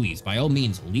 then please, by all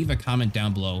means, leave a comment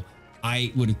down below.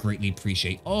 I would greatly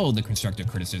appreciate all the constructive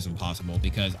criticism possible,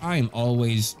 because I am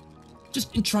always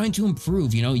just trying to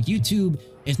improve. You know, YouTube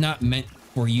is not meant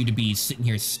for you to be sitting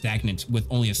here stagnant with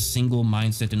only a single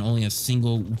mindset and only a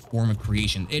single form of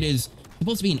creation. It is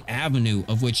supposed to be an avenue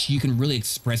of which you can really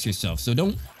express yourself. So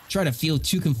don't try to feel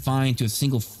too confined to a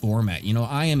single format. You know,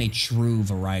 I am a true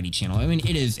variety channel. I mean,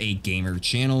 it is a gamer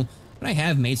channel, but I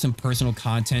have made some personal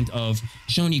content of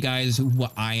showing you guys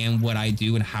what I am, what I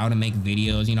do, and how to make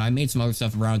videos. You know, I made some other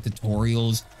stuff around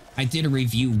tutorials. I did a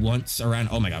review once around,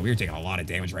 oh my God, we are taking a lot of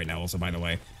damage right now also, by the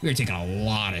way. We are taking a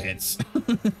lot of hits.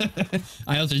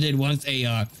 I also did once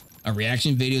a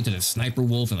reaction video to the Sniper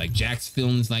Wolf and like Jack's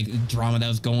Films like drama that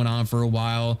was going on for a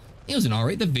while. It was an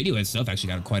alright. The video itself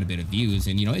actually got quite a bit of views,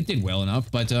 and you know, it did well enough,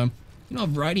 but you know, a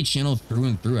variety channel through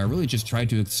and through. I really just try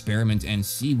to experiment and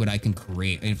see what I can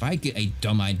create. And if I get a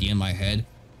dumb idea in my head,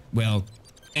 well,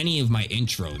 any of my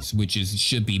intros, which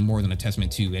should be more than a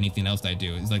testament to anything else that I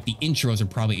do, is like the intros are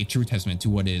probably a true testament to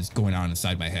what is going on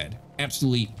inside my head.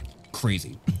 Absolutely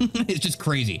crazy. It's just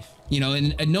crazy, you know,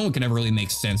 and no one can ever really make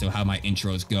sense of how my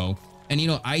intros go. And you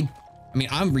know, I mean,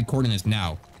 I'm recording this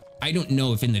now. I don't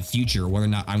know if in the future whether or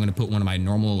not I'm going to put one of my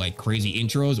normal like crazy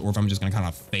intros, or if I'm just going to kind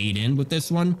of fade in with this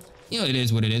one. You know, it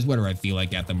is what it is, whatever I feel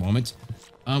like at the moment.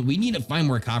 We need to find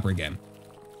more copper again.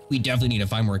 We definitely need to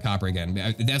find more copper again.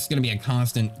 That's going to be a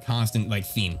constant like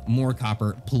theme. More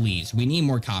copper, please. We need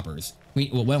more coppers. We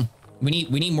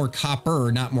need more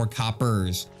copper, not more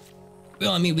coppers.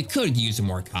 Well, I mean, we could use some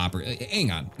more copper.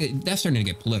 Hang on, that's starting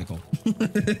to get political.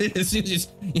 It's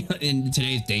just, you know, in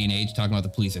today's day and age, talking about the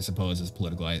police, I suppose, is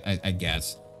political. I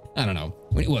guess. I don't know.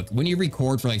 Look, when you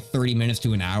record for like 30 minutes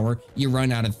to an hour, you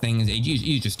run out of things.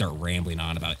 You just start rambling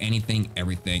on about anything,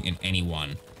 everything, and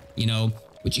anyone. You know.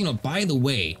 Which, you know, by the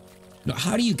way, you know,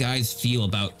 how do you guys feel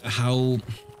about how,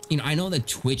 you know, I know that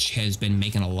Twitch has been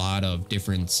making a lot of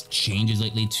different changes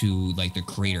lately to like the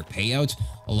creator payout.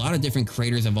 A lot of different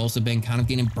creators have also been kind of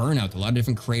getting burnout. A lot of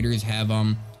different creators have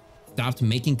stopped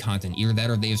making content. Either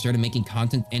that or they have started making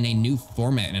content in a new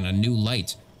format and in a new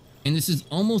light. And this is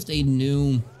almost a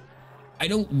new...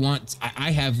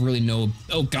 I have really no...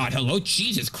 Oh God, hello,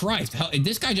 Jesus Christ.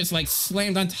 This guy just like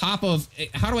slammed on top of...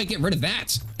 How do I get rid of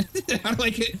that? How do I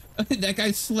get... That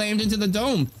guy slammed into the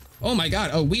dome. Oh my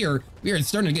god. Oh, we are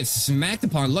starting to get smacked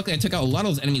upon. Luckily, I took out a lot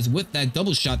of those enemies with that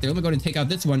double shot there. Let me go ahead and take out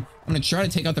this one. I'm going to try to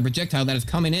take out the projectile that is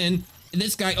coming in.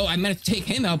 This guy, oh, I managed to take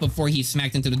him out before he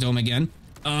smacked into the dome again.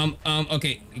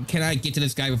 Okay. Can I get to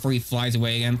this guy before he flies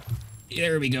away again?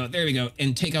 There we go.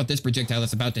 And take out this projectile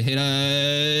that's about to hit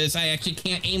us. I actually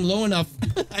can't aim low enough.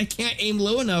 I can't aim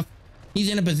low enough. He's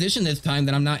in a position this time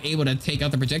that I'm not able to take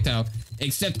out the projectile,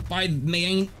 except by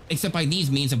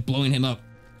these means of blowing him up.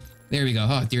 There we go.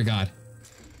 Oh, dear God.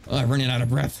 Oh, I'm running out of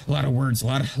breath. A lot of words, a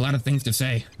lot of things to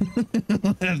say.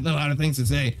 A lot of things to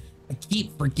say. I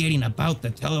keep forgetting about the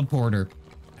teleporter.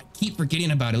 I keep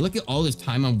forgetting about it. Look at all this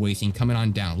time I'm wasting coming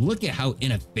on down. Look at how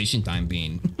inefficient I'm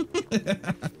being.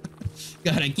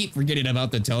 God, I keep forgetting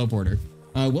about the teleporter.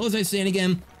 What was I saying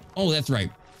again? Oh, that's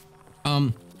right.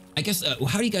 I guess,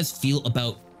 how do you guys feel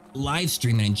about live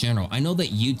streaming in general? I know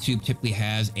that YouTube typically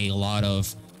has a lot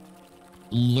of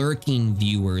lurking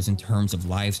viewers in terms of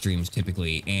live streams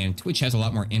typically, and Twitch has a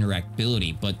lot more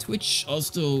interactability, but Twitch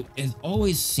also has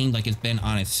always seemed like it's been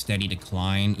on a steady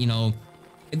decline. You know,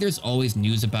 there's always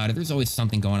news about it. There's always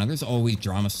something going on. There's always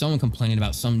drama. Someone complaining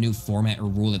about some new format or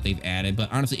rule that they've added,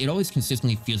 but honestly, it always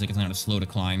consistently feels like it's on a slow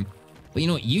decline. But you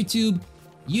know what,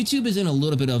 YouTube is in a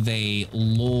little bit of a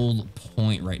lull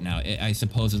point right now, I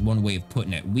suppose is one way of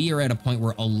putting it. We are at a point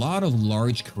where a lot of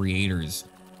large creators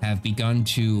have begun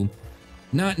to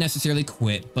not necessarily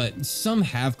quit, but some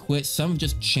have quit. Some have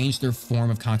just changed their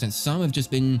form of content. Some have just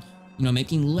been, you know,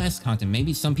 making less content.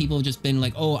 Maybe some people have just been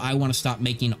like, oh, I want to stop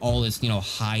making all this, you know,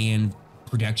 high-end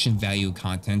production value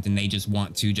content, and they just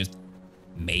want to just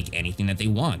make anything that they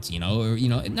want, you know, or, you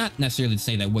know, not necessarily to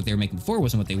say that what they were making before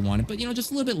wasn't what they wanted, but, you know,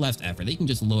 just a little bit less effort. They can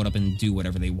just load up and do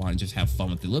whatever they want and just have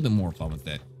fun with it, a little bit more fun with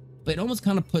it. But it almost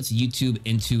kind of puts YouTube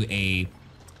into a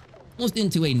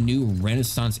new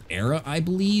Renaissance era, I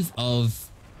believe, of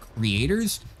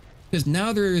creators, because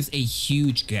now there is a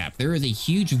huge gap. There is a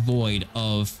huge void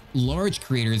of large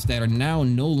creators that are now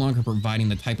no longer providing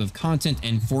the type of content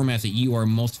and formats that you are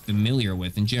most familiar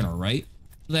with in general, right?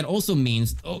 So that also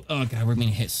means, oh God, we're being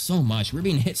hit so much. We're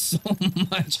being hit so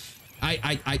much.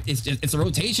 It's a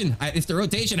rotation. It's the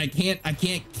rotation. I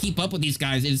can't keep up with these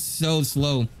guys. It's so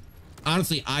slow.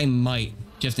 Honestly, I might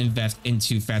just invest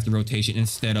into faster rotation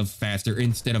instead of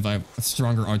a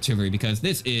stronger artillery, because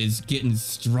this is getting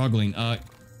struggling.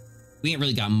 We ain't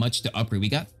really got much to upgrade. We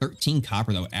got 13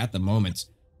 copper though at the moment.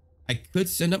 I could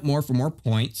send up more for more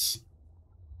points,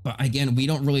 but again, we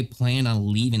don't really plan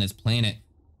on leaving this planet.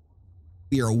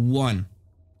 We are one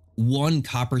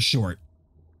copper short.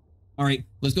 All right,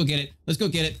 let's go get it. Let's go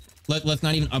get it. Let's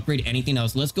not even upgrade anything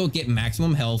else. Let's go get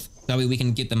maximum health. That way we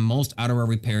can get the most out of our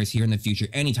repairs here in the future,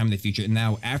 anytime in the future. And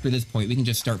now after this point, we can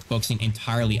just start focusing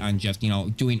entirely on just, you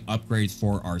know, doing upgrades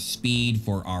for our speed,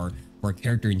 for our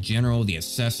character in general, the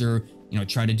assessor, you know,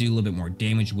 try to do a little bit more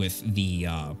damage with the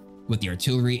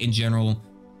artillery in general.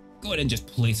 Go ahead and just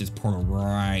place this portal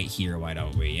right here. Why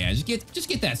don't we? Yeah, just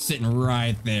get that sitting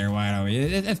right there. Why don't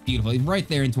we? That's beautiful. Right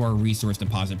there into our resource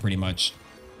deposit pretty much.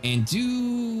 And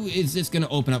is this gonna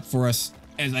open up for us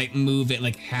as I move it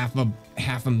like half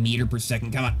a meter per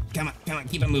second? Come on,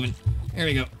 keep it moving. There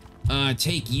we go.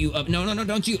 Take you up. No,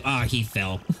 don't you? Ah, he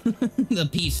fell. The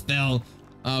piece fell.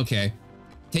 Okay.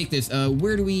 Take this.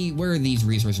 Where are these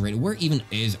resources rated? Where even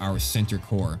is our center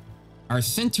core? Our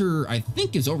center, I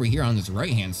think, is over here on this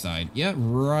right-hand side. Yeah,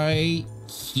 right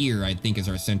here, I think, is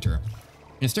our center. And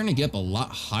it's starting to get up a lot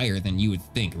higher than you would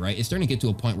think, right? It's starting to get to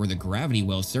a point where the gravity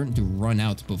well is starting to run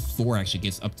out before it actually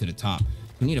gets up to the top.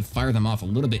 We need to fire them off a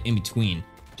little bit in between,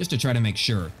 just to try to make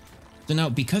sure. So now,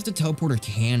 because the teleporter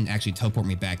can actually teleport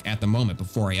me back at the moment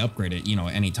before I upgrade it, you know,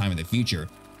 any time in the future,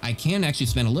 I can actually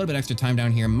spend a little bit extra time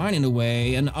down here mining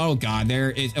away, and oh God, there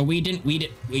is, we didn't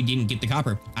get the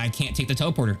copper. I can't take the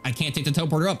teleporter. I can't take the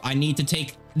teleporter up. I need to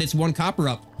take this one copper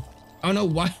up. Oh no,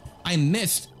 why? I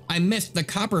missed. The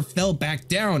copper fell back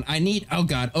down. I need, oh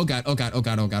God. Okay, get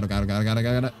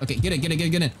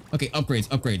it. Okay,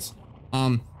 upgrades.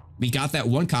 We got that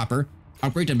one copper,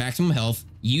 upgrade to maximum health,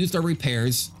 used our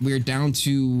repairs. We're down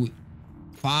to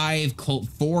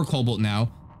 4 cobalt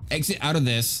now. Exit out of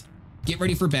this, get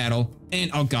ready for battle. And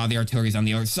oh God, the artillery's on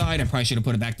the other side. I probably should have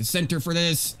put it back to center for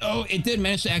this. Oh, it did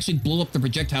manage to actually blow up the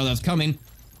projectile that was coming.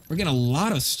 We're getting a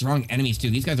lot of strong enemies too.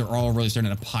 These guys are all really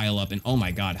starting to pile up, and oh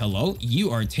my God, hello? You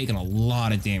are taking a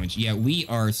lot of damage. Yeah, we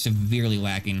are severely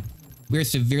lacking. We're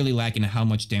severely lacking how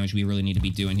much damage we really need to be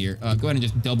doing here. Go ahead and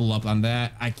just double up on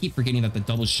that. I keep forgetting that the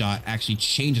double shot actually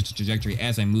changes the trajectory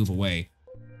as I move away.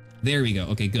 There we go.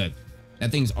 Okay, good. That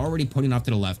thing's already putting off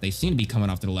to the left. They seem to be coming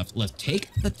off to the left. Let's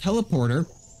take the teleporter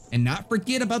and not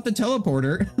forget about the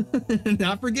teleporter.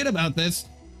 Not forget about this.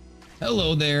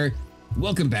 Hello there.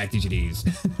 Welcome back,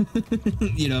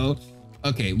 DGDs. You know,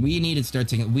 okay, we need to start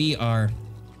taking, we are,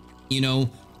 you know,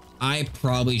 I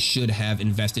probably should have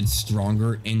invested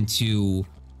stronger into,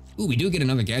 ooh, we do get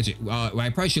another gadget. I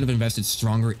probably should have invested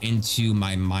stronger into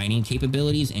my mining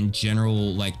capabilities and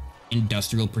general, like,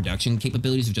 industrial production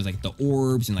capabilities, which is like the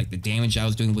orbs and like the damage I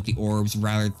was doing with the orbs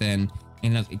rather than,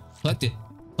 and collect it,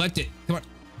 come on.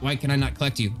 Why can I not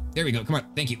collect you? There we go, come on,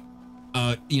 thank you.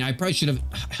 You know, I probably should have,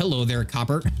 hello there,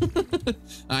 copper.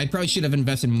 I probably should have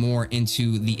invested more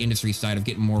into the industry side of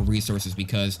getting more resources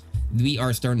because we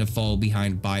are starting to fall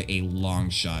behind by a long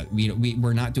shot.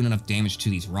 We're not doing enough damage to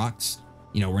these rocks.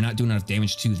 You know, we're not doing enough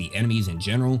damage to the enemies in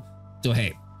general. So,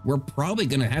 hey, we're probably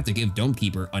going to have to give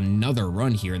Domekeeper another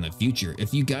run here in the future.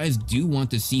 If you guys do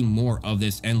want to see more of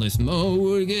this endless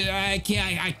mode, I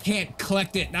can't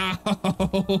collect it. No,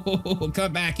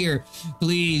 come back here,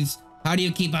 please. How do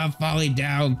you keep on falling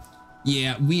down?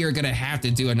 Yeah, we are going to have to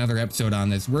do another episode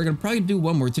on this. We're going to probably do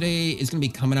one more. Today is going to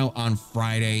be coming out on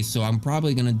Friday, so I'm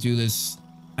probably going to do this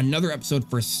another episode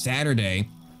for Saturday.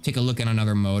 Take a look at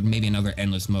another mode, maybe another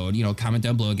endless mode. You know, comment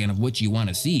down below again of what you want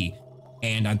to see.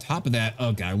 And on top of that,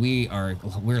 oh god,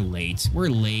 we're late. We're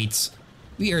late.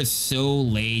 We are so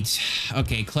late.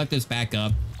 Okay, collect this back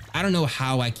up. I don't know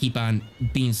how I keep on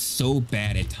being so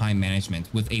bad at time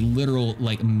management with a literal,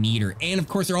 like, meter. And of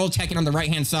course, they're all attacking on the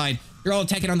right-hand side. They're all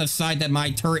attacking on the side that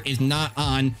my turret is not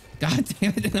on. God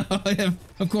damn it. No,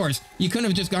 of course, you couldn't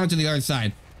have just gone to the other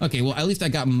side. Okay, well, at least I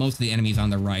got most of the enemies on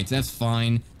the right. That's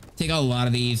fine. Take out a lot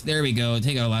of these. There we go.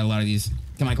 Take out a lot of these.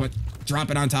 Come on, drop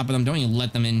it on top of them. Don't even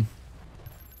let them in.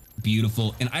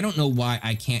 Beautiful. And I don't know why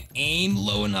I can't aim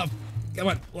low enough. Come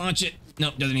on, launch it.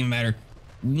 Nope, doesn't even matter.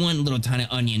 One little tiny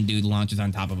onion dude launches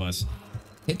on top of us.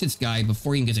 Hit this guy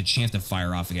before he even gets a chance to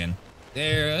fire off again.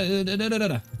 There,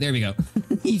 there we go.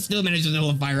 He still manages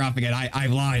to fire off again.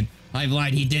 I've lied.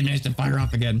 He did manage to fire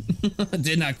off again.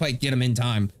 Did not quite get him in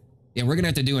time. Yeah, we're gonna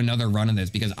have to do another run of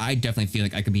this because I definitely feel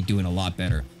like I could be doing a lot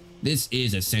better. This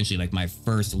is essentially like my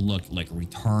first look, like,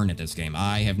 return at this game.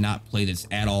 I have not played this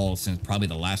at all since probably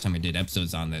the last time I did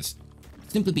episodes on this.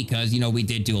 Simply because, you know, we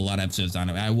did do a lot of episodes on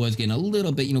it. I was getting a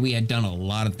little bit, you know, we had done a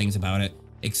lot of things about it,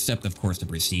 except, of course, the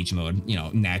prestige mode, you know,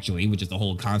 naturally, which is the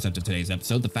whole concept of today's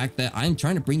episode. The fact that I'm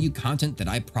trying to bring you content that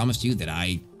I promised you that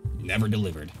I never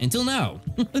delivered until now.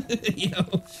 You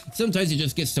know, sometimes you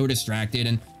just get so distracted.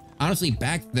 And honestly,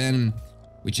 back then,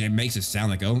 which it makes it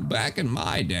sound like, oh, back in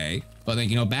my day. But like,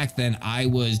 you know, back then I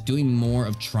was doing more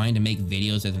of trying to make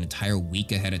videos as an entire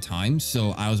week ahead of time. So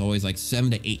I was always like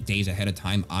 7 to 8 days ahead of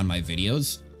time on my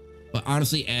videos. But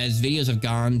honestly, as videos have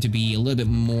gone to be a little bit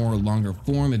more longer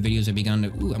form, and videos have begun to,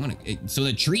 ooh, so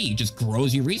the tree just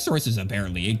grows you resources,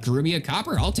 apparently. It grew me a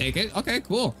copper, I'll take it. Okay,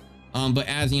 cool. But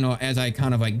as, you know, as I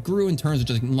kind of like grew in terms of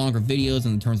just longer videos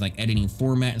and in terms of like editing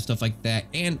format and stuff like that,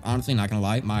 and honestly, not gonna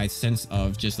lie, my sense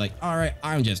of just like, all right,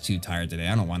 I'm just too tired today,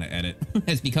 I don't want to edit,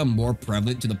 has become more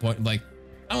prevalent to the point of like,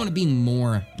 I want to be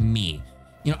more me.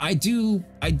 You know, I do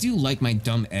like my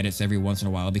dumb edits every once in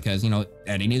a while because, you know,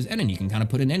 editing is editing. You can kind of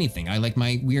put in anything. I like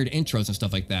my weird intros and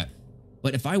stuff like that.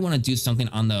 But if I want to do something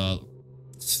on the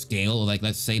scale of, like,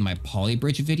 let's say my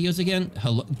polybridge videos again,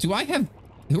 hello,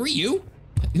 who are you?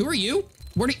 Who are you?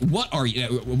 What are you?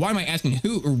 Why am I asking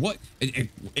who or what?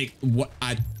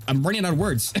 I'm running out of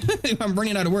words. I'm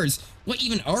running out of words. What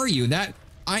even are you? That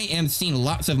I am seeing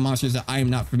lots of monsters that I am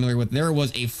not familiar with. There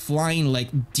was a flying,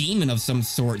 like, demon of some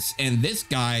sorts, and this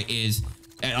guy is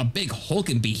a big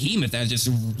hulking behemoth that's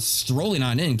just strolling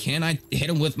on in. Can I hit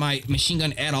him with my machine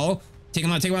gun at all? Take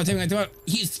him out, take him out, take him out, take him out.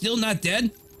 He is still not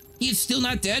dead. He is still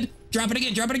not dead. Drop it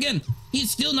again, drop it again. He's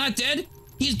still not dead.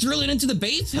 He's drilling into the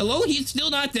base. Hello, he's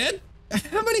still not dead.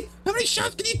 How many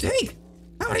shots can you take?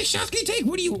 How many shots can you take?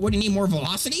 What do you need, more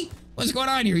velocity? What's going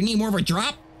on here? You need more of a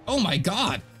drop? Oh my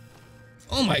god.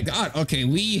 Oh my god.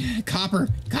 Okay, copper,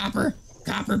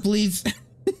 please.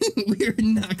 We're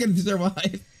not gonna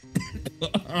survive.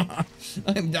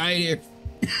 I'm dying here.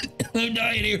 I'm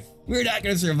dying here. We're not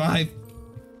gonna survive.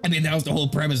 I mean, that was the whole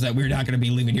premise, that we're not going to be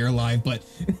leaving here alive, but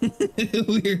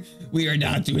we are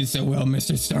not doing so well,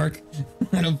 Mr. Stark.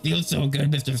 I don't feel so good,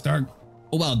 Mr. Stark.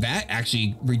 Oh, wow, that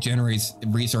actually regenerates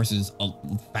resources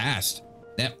fast.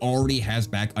 That already has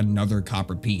back another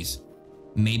copper piece.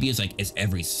 Maybe it's like, it's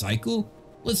every cycle?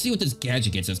 Let's see what this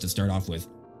gadget gets us to start off with.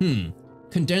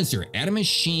 Condenser. Add a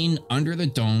machine under the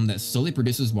dome that slowly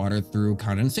produces water through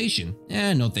condensation.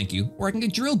 No thank you. Or I can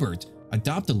get Drillbert.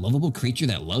 Adopt a lovable creature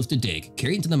that loves to dig.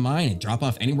 Carry it to the mine and drop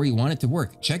off anywhere you want it to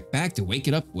work. Check back to wake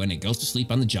it up when it goes to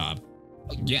sleep on the job.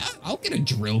 Yeah, I'll get a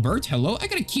Drillbert. Hello, I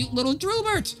got a cute little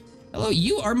Drillbert. Hello,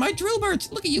 you are my Drillbert.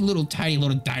 Look at you, little tiny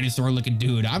little dinosaur looking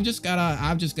dude. I've just gotta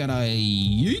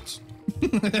yeet.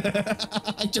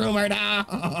 Drillbur,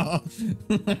 no!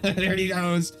 There he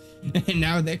goes. And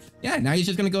now now he's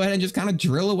just gonna go ahead and just kind of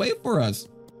drill away for us.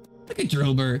 Look at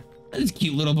Drillbur. That is a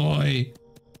cute little boy.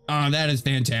 Oh, that is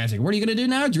fantastic. What are you gonna do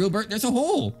now, Drillbur? There's a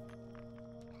hole.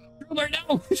 Drillbur,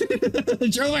 no!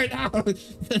 Drillbur, no!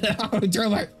 No,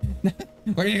 Drillbur.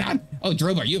 Where are you gone? Oh,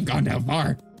 Drillbur, you've gone down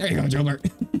far. There you go,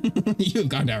 Drillbur. You've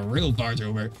gone down real far,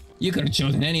 Drillbur. You could have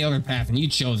chosen any other path, and you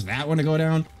chose that one to go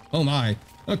down? Oh my.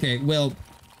 Okay, well,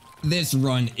 this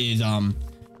run is,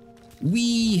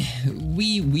 we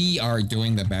are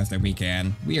doing the best that we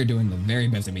can. We are doing the very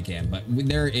best that we can, but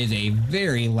there is a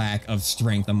very lack of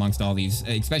strength amongst all these,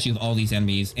 especially with all these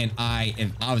enemies. And I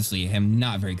am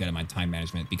not very good at my time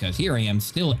management, because here I am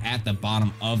still at the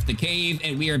bottom of the cave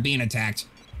and we are being attacked.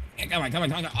 Come on, come on,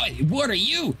 come on. Oh, what are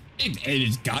you? It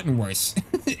has gotten worse.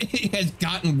 It has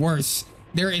gotten worse.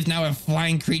 There is now a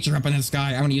flying creature up in the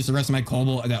sky. I'm going to use the rest of my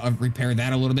cobalt to repair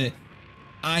that a little bit.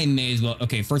 I may as well.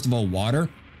 Okay, first of all, water.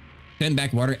 Send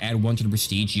back water, add 1 to the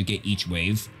prestige you get each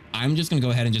wave. I'm just going to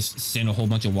go ahead and just send a whole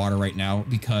bunch of water right now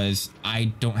because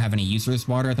I don't have any use for this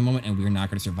water at the moment and we're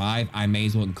not going to survive. I may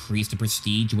as well increase the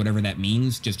prestige, whatever that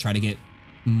means. Just try to get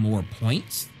more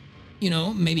points. You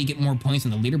know, maybe get more points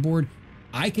on the leaderboard.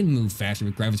 I can move faster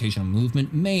with gravitational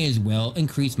movement. May as well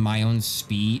increase my own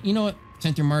speed. You know what?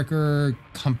 Center marker,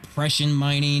 compression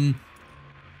mining,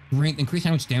 increase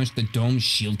how much damage the dome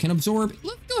shield can absorb.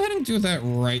 Let's go ahead and do that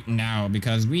right now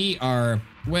because we are,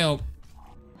 well,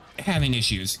 having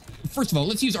issues. First of all,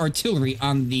 let's use artillery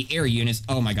on the air units.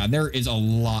 Oh my god, there is a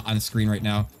lot on the screen right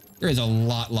now. There is a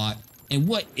lot. And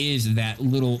what is that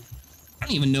little, I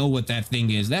don't even know what that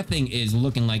thing is. That thing is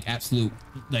looking like absolute,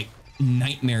 like,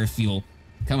 nightmare fuel.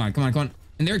 Come on.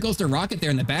 And there goes the rocket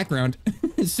there in the background,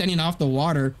 sending off the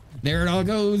water. There it all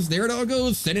goes,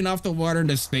 sending off the water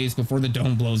into space before the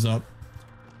dome blows up.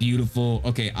 Beautiful.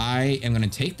 Okay, I am gonna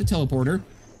take the teleporter.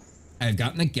 I've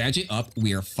gotten the gadget up.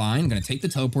 We are fine. I'm gonna take the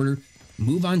teleporter,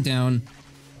 move on down.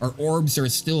 Our orbs are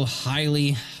still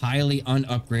highly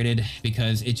unupgraded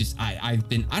because it just,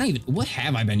 what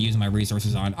have I been using my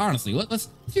resources on? Honestly, let's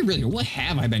be real here. What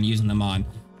have I been using them on?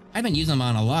 I've been using them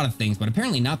on a lot of things, but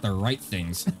apparently not the right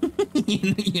things.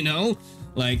 you know?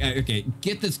 Like, okay,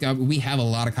 get this guy. We have a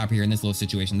lot of copper here in this little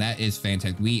situation. That is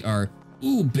fantastic. We are,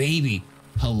 ooh, baby.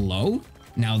 Hello?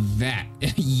 Now that,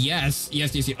 yes.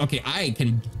 Okay, I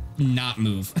can not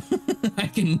move. I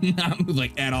can not move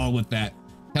like at all with that.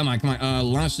 Come on.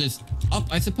 Launch this up,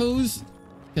 I suppose.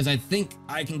 Because I think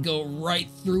I can go right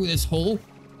through this hole.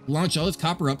 Launch all this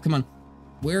copper up. Come on.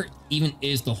 Where even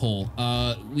is the hole?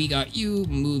 We got you.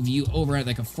 Move you over at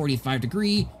like a 45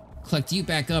 degree. Collect you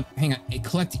back up. Hang on.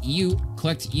 Collect you.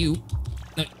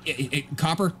 No,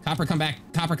 copper, come back.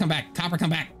 Copper, come back.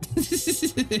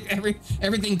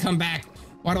 Everything come back.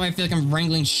 Why do I feel like I'm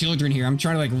wrangling children here? I'm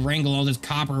trying to like wrangle all this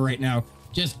copper right now.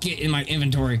 Just get in my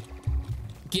inventory.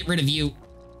 Get rid of you.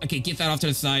 Okay, get that off to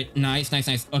the side. Nice.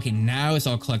 Okay, now it's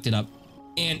all collected up.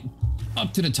 And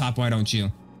up to the top, why don't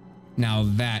you? Now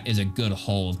that is a good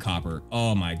haul of copper.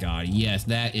 Oh my god, yes,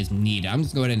 that is neat. I'm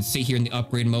just going to sit here in the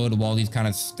upgrade mode while these kind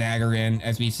of stagger in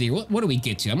as we see. What do we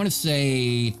get to? I'm going to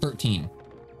say 13.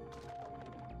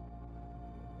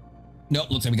 Nope,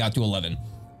 looks like we got to 11.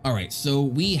 All right, so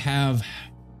we have,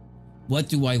 what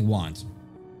do I want?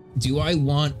 Do I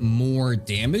want more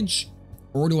damage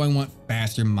or do I want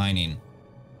faster mining?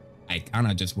 I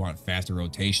kind of just want faster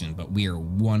rotation, but we are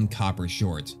 1 copper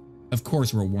short. Of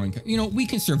course we're 1, you know, we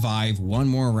can survive one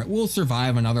more, we'll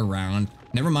survive another round.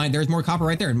 Never mind, there's more copper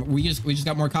right there. We just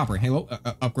got more copper. Hello,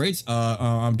 upgrades.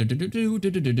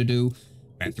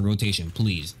 Faster rotation,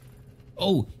 please.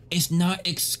 Oh, it's not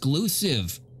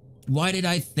exclusive. Why did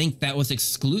I think that was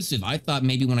exclusive? I thought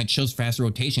maybe when I chose faster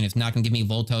rotation, it's not gonna give me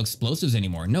volatile explosives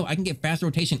anymore. No, I can get faster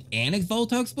rotation and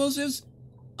volatile explosives?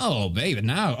 Oh, baby,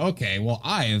 now, okay. Well,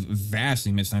 I have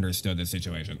vastly misunderstood this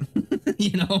situation.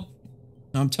 You know?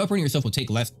 Teleporting yourself will take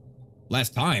less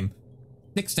time.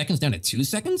 6 seconds down to 2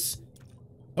 seconds?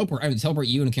 I would teleport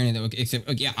you and carry that. Except,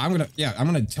 I'm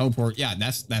gonna teleport. Yeah,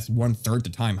 that's 1/3 the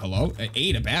time. Hello,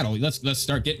 8 a battle. Let's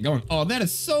start getting going. Oh, that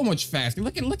is so much faster.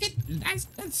 Look at that's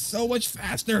so much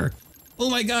faster. Oh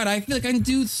my god, I feel like I can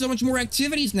do so much more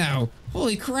activities now.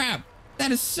 Holy crap,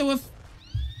 that is so.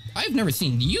 I've never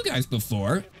seen you guys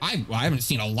before. I haven't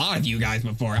seen a lot of you guys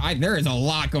before. There is a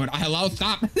lot going on. Hello,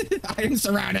 stop. I am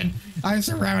surrounded. I'm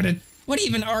surrounded. What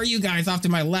even are you guys off to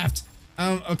my left?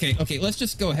 Okay, let's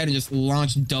just go ahead and just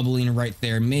launch doubling right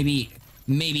there. Maybe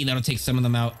that'll take some of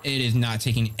them out. It is not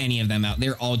taking any of them out.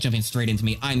 They're all jumping straight into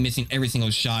me. I'm missing every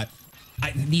single shot.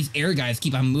 These air guys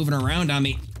keep on moving around on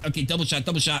me. Okay, double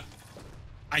shot.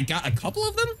 I got a couple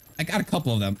of them? I got a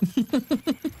couple of them.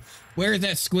 Where is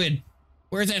that squid?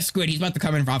 Where's that squid? He's about to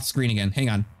come in off screen again. Hang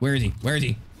on. Where is he? Where is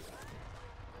he?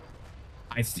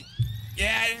 I see.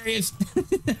 Yeah, there he is.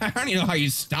 I don't even know how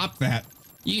you stop that.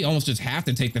 You almost just have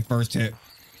to take the first hit.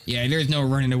 Yeah, there's no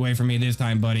running away from me this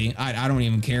time, buddy. I don't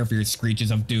even care for your screeches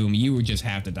of doom. You would just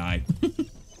have to die.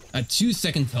 A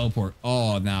 2-second teleport.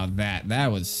 Oh, now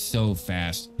that was so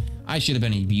fast. I should have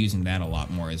been using that a lot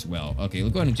more as well. Okay,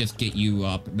 we'll go ahead and just get you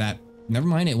up. Never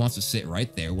mind, it wants to sit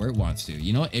right there where it wants to.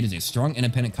 You know what? It is a strong,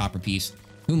 independent copper piece.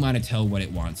 Who am I to tell what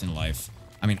it wants in life?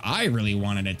 I mean, I really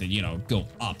wanted it to, you know, go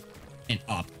up and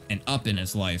up and up in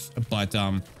its life. But,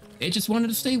 it just wanted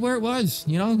to stay where it was.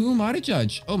 You know, who am I to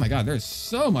judge? Oh my God, there's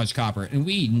so much copper. And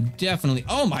we definitely,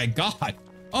 oh my God.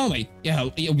 Oh my, yeah,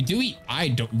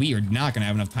 we are not gonna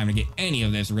have enough time to get any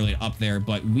of this really up there,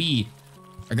 but we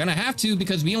are gonna have to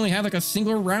because we only have like a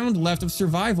single round left of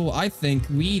survival. I think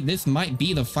this might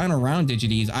be the final round,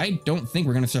 Digites. I don't think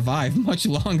we're gonna survive much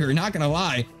longer, not gonna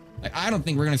lie. Like, I don't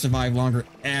think we're gonna survive longer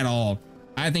at all.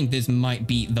 I think this might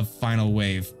be the final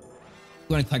wave.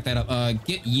 Go ahead and collect that up.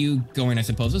 Get you going, I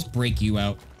suppose. Let's break you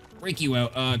out. Break you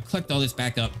out. Collect all this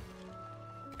back up.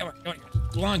 Come on.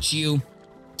 Launch you.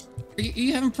 Are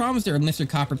you having problems there, Mr.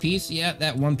 Copper Piece? Yeah,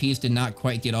 that one piece did not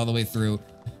quite get all the way through.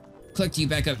 Collect you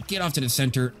back up. Get off to the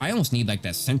center. I almost need like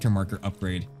that center marker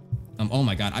upgrade. Oh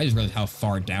my God, I just realized how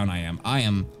far down I am. I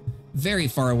am very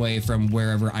far away from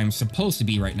wherever I'm supposed to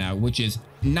be right now, which is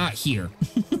not here.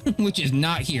 Which is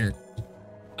not here.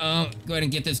 Go ahead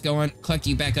and get this going. Collect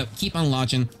you back up. Keep on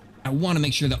launching. I want to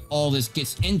make sure that all this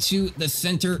gets into the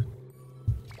center.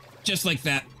 Just like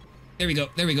that. There we go.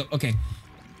 There we go. Okay.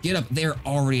 Get up. They're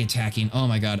already attacking. Oh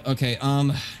my God. Okay.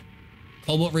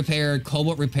 Cobalt repair.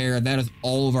 Cobalt repair. That is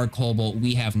all of our cobalt.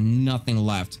 We have nothing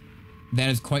left. That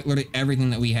is quite literally everything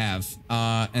that we have.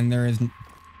 And there's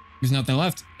nothing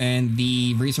left. And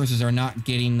the resources are not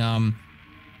getting,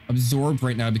 absorbed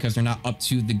right now because they're not up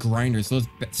to the grinder. So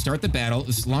let's start the battle.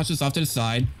 Let's launch this off to the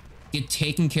side. Get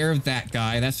taken care of that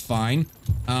guy. That's fine.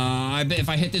 I bet if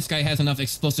I hit this guy, it has enough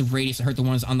explosive radius to hurt the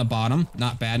ones on the bottom.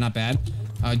 Not bad, not bad.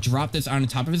 Drop this on the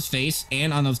top of his face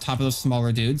and on those top of those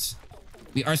smaller dudes.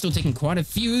 We are still taking quite a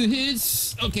few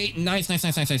hits. Okay, nice.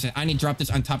 I need to drop this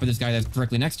on top of this guy that's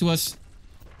directly next to us.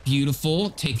 Beautiful.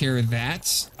 Take care of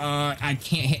that. I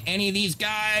can't hit any of these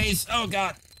guys. Oh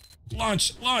God.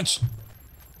 Launch.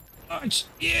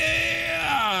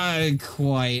 Yeah,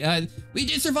 quite. We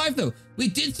did survive though. We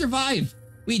did survive.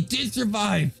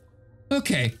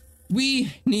 Okay,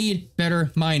 we need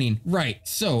better mining. Right.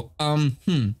 So,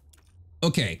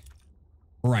 okay.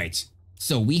 Right.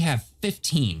 So we have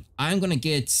 15. I'm gonna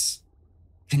get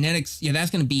kinetics. Yeah,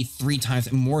 that's gonna be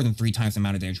more than 3 times the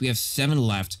amount of damage. We have 7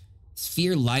 left.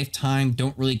 Sphere lifetime,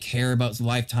 don't really care about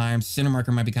lifetime. Center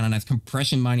marker might be kind of nice.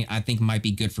 Compression mining, I think might be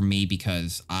good for me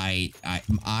because my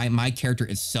character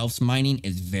itself's mining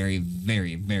is very,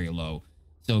 very, very low.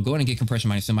 So go ahead and get compression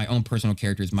mining so my own personal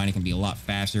character's mining can be a lot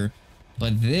faster.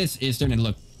 But this is starting to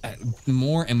look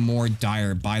more and more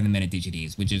dire by the minute,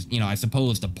 Digites, which is, you know, I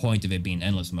suppose the point of it being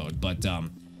endless mode. But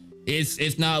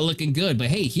it's not looking good. But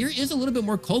hey, here is a little bit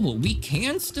more cobalt. We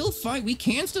can still fight. We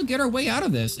can still get our way out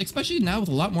of this, especially now with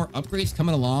a lot more upgrades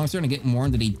coming along, starting to get more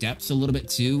into the depths a little bit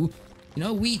too. You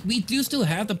know, we do still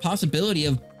have the possibility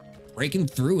of breaking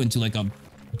through into like I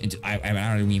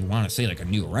don't even want to say like a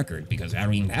new record because I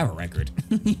don't even have a record.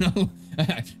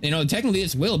 You know, technically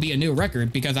this will be a new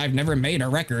record because I've never made a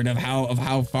record of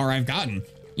how far I've gotten.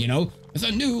 You know, it's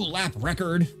a new lap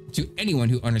record. To anyone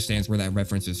who understands where that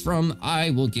reference is from,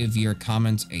 I will give your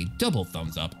comment a double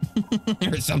thumbs up.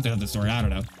 Or something of the sort, I don't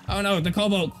know. Oh no, the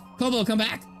Cobalt, come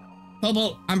back.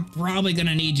 Cobalt, I'm probably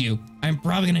gonna need you.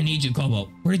 Cobalt.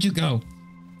 Where did you go?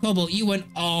 Cobalt, you went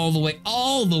all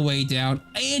the way down,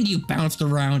 and you bounced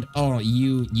around. Oh,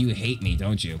 you hate me,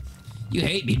 don't you? You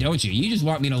hate me, don't you? You just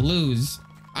want me to lose.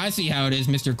 I see how it is,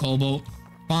 Mr. Cobalt.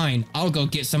 Fine, I'll go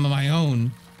get some of my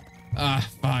own.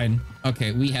 Fine.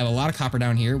 Okay, we have a lot of copper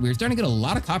down here. We're starting to get a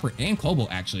lot of copper and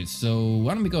cobalt, actually. So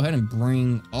why don't we go ahead and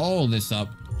bring all this up.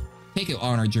 Take it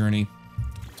on our journey.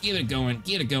 Get it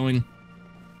going.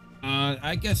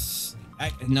 I guess...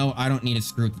 No, I don't need to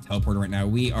screw with the teleporter right now.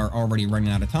 We are already running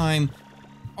out of time.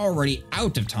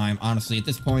 Honestly. At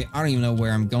this point, I don't even know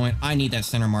where I'm going. I need that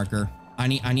center marker. I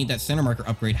need that center marker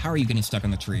upgrade. How are you getting stuck on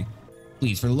the tree?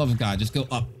 Please, for the love of God, just go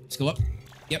up. Just go up.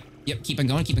 Yep. Keep on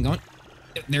going.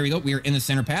 There we go. We are in the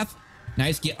center path.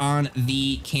 Nice. Get on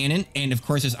the cannon. And of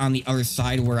course, it's on the other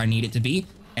side where I need it to be.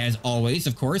 As always,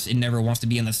 of course, it never wants to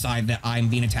be on the side that I'm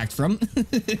being attacked from.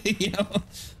 You know,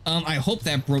 I hope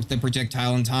that broke the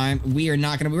projectile in time. We're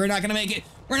not gonna make it.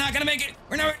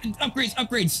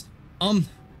 Upgrades.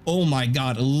 Oh my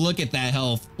god, look at that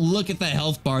health. Look at that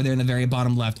health bar there in the very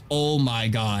bottom left. Oh my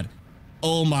god.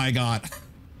 Oh my god.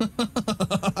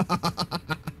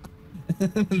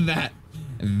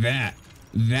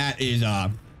 That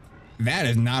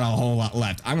is not a whole lot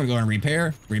left. I'm gonna go and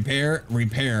repair,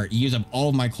 use up all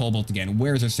of my cobalt again.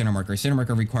 Where's our center marker? Center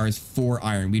marker requires 4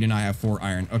 iron. We do not have 4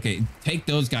 iron. Okay, take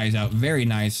those guys out. Very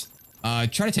nice. Try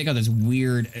to take out this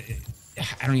weird,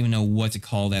 I don't even know what to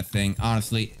call that thing,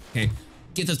 honestly. Okay,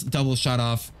 get this double shot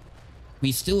off.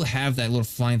 We still have that little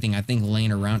flying thing, I think,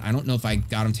 laying around. I don't know if I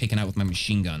got him taken out with my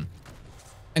machine gun.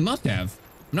 I must have.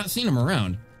 I'm not seeing him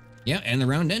around. Yeah, and the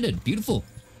round ended. Beautiful.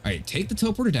 All right, take the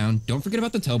teleporter down. Don't forget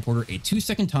about the teleporter. A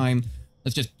 2-second time.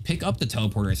 Let's just pick up the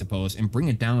teleporter, I suppose, and bring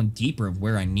it down deeper of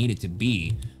where I need it to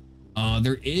be.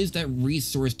 There is that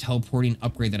resource teleporting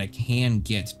upgrade that I can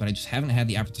get, but I just haven't had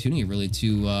the opportunity really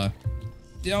to,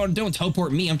 don't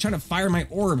teleport me. I'm trying to fire my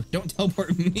orb. Don't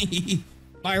teleport me.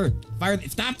 Fire,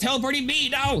 stop teleporting me.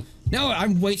 No,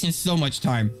 I'm wasting so much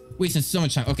time.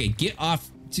 Okay, get off.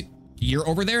 You're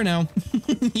over there now.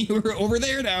 You're over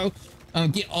there now.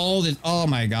 Get all this. Oh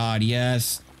my god,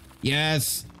 yes.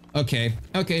 Okay,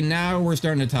 now we're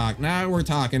starting to talk. Now we're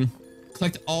talking.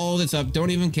 Collect all this up.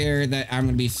 Don't even care that I'm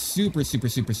gonna be super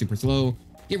slow.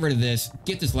 Get rid of this.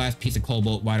 Get this last piece of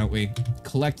cobalt. Why don't we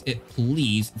collect it,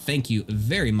 please? Thank you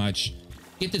very much.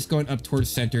 Get this going up towards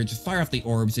center. Just fire off the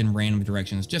orbs in random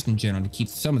directions, just in general, to keep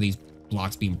some of these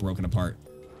blocks being broken apart.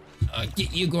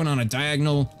 Get you going on a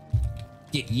diagonal.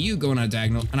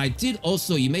 And I did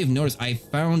also, you may have noticed, I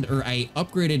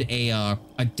upgraded a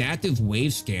adaptive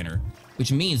wave scanner,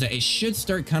 which means that it should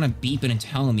start kind of beeping and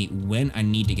telling me when I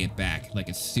need to get back, like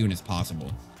as soon as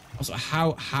possible. Also,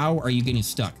 how are you getting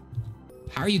stuck?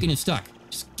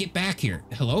 Just get back here.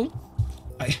 Hello?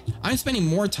 I'm spending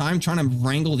more time trying to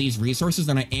wrangle these resources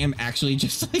than I am actually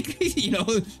just like,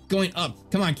 going up.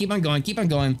 Come on, keep on going.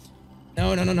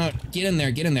 No. Get in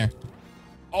there.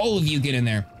 All of you get in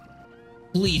there.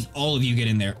 Please, all of you get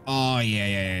in there. Oh,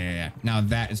 yeah. Now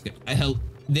that is good.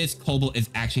 This cobalt is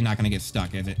actually not going to get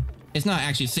stuck, is it? It's not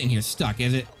actually sitting here stuck,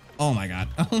 is it? Oh my god.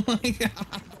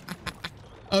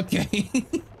 Okay.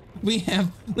 We have,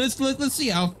 let's see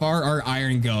how far our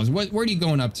iron goes. Where are you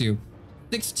going up to?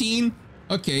 16?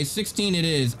 Okay, 16 it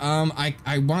is.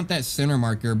 I want that center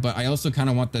marker, but I also kind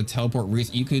of want the teleport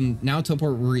you can now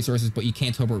teleport resources, but you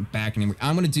can't teleport back anymore.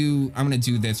 I'm gonna do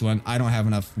this one. I don't have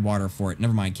enough water for it.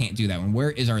 Never mind, can't do that one.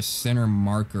 Where is our center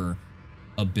marker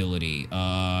ability?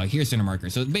 Here's center marker.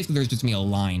 So basically there's just gonna be a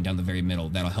line down the very middle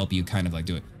that'll help you kind of like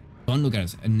do it. Bundle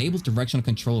guys enables directional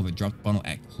control of a dropped bundle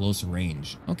at close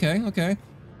range. Okay.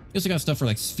 You also got stuff for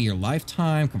like sphere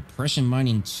lifetime, compression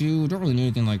mining too. Don't really need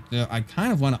anything like that. I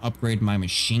kind of want to upgrade my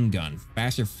machine gun.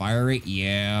 Faster fire rate,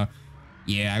 yeah,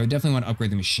 I would definitely want to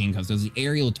upgrade the machine guns. Those the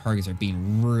aerial targets are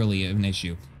being really an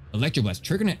issue. Electroblast,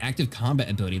 trigger an active combat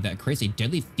ability that creates a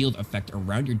deadly field effect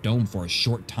around your dome for a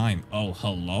short time. Oh,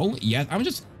 hello? Yeah, I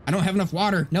don't have enough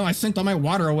water. No, I sent all my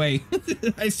water away.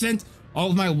 I sent all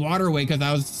of my water away because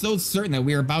I was so certain that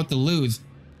we were about to lose.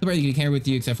 Nobody can carry with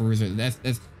you except for reserve.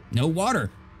 That's no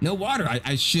water. No water.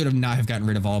 I should have not have gotten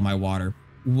rid of all my water.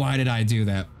 Why did I do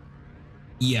that?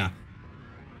 Yeah.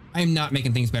 I am not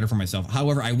making things better for myself.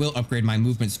 However, I will upgrade my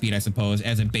movement speed, I suppose,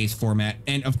 as a base format.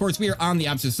 And of course, we are on the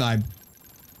opposite side.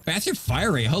 Faster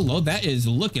fire rate. Hello, that is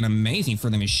looking amazing for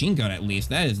the machine gun, at least.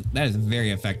 That is very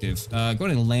effective. Go ahead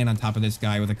and land on top of this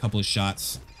guy with a couple of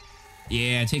shots.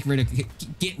 Yeah, get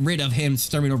rid of him,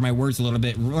 stumbling over my words a little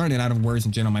bit, running out of words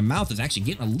in general. My mouth is actually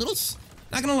getting a little...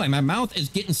 Not gonna lie, my mouth is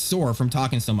getting sore from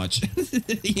talking so much.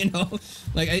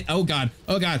 Like, oh god,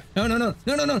 no.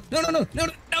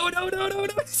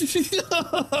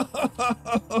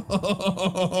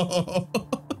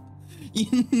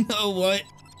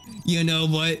 You know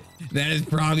what? That is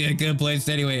probably a good place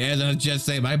anyway. As I was just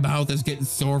saying, my mouth is getting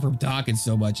sore from talking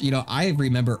so much. I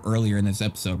remember earlier in this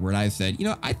episode where I said,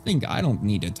 I think I don't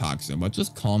need to talk so much.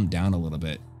 Just calm down a little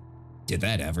bit. Did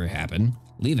that ever happen?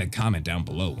 Leave a comment down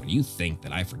below when you think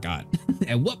that I forgot.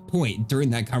 At what point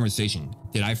during that conversation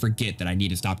did I forget that I need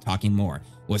to stop talking more?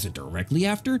 Was it directly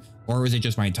after, or was it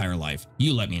just my entire life?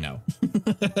 You let me know.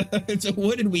 So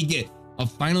what did we get? A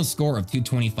final score of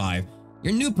 225.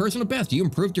 Your new personal best. You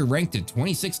improved your rank to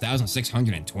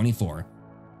 26,624.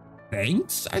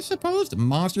 Thanks, I suppose.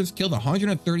 Monsters killed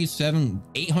 137,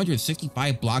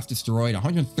 865 blocks destroyed,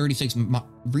 136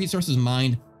 resources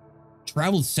mined,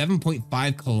 traveled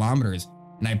 7.5 kilometers,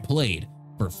 and I played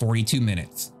for 42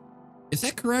 minutes. Is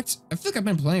that correct? I feel like I've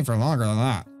been playing for longer than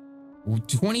that.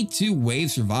 22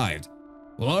 waves survived.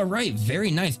 Well, all right, very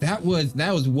nice. That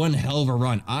was one hell of a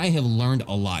run. I have learned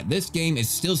a lot. This game is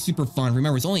still super fun.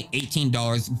 Remember, it's only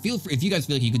 $18. Feel free, if you guys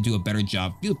feel like you could do a better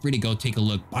job, feel free to go take a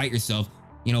look, buy it yourself.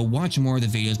 You know, watch more of the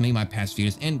videos, maybe my past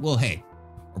videos, and well, hey,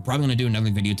 we're probably gonna do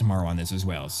another video tomorrow on this as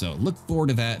well. So look forward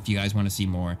to that if you guys want to see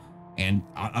more. And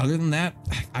other than that,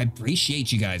 I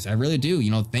appreciate you guys. I really do. You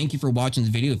know, thank you for watching the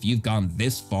video. If you've gone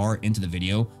this far into the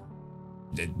video,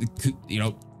 you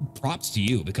know, props to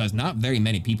you, because not very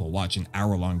many people watch an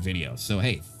hour-long video. So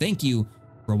hey, thank you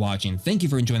for watching. Thank you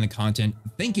for enjoying the content.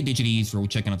 Thank you, DigiDeez, for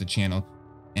checking out the channel.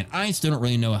 And I still don't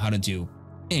really know how to do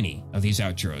any of these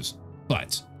outros,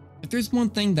 but if there's one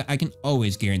thing that I can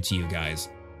always guarantee you guys,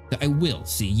 that I will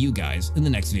see you guys in the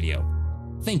next video.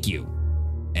 Thank you,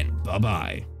 and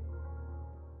bye-bye.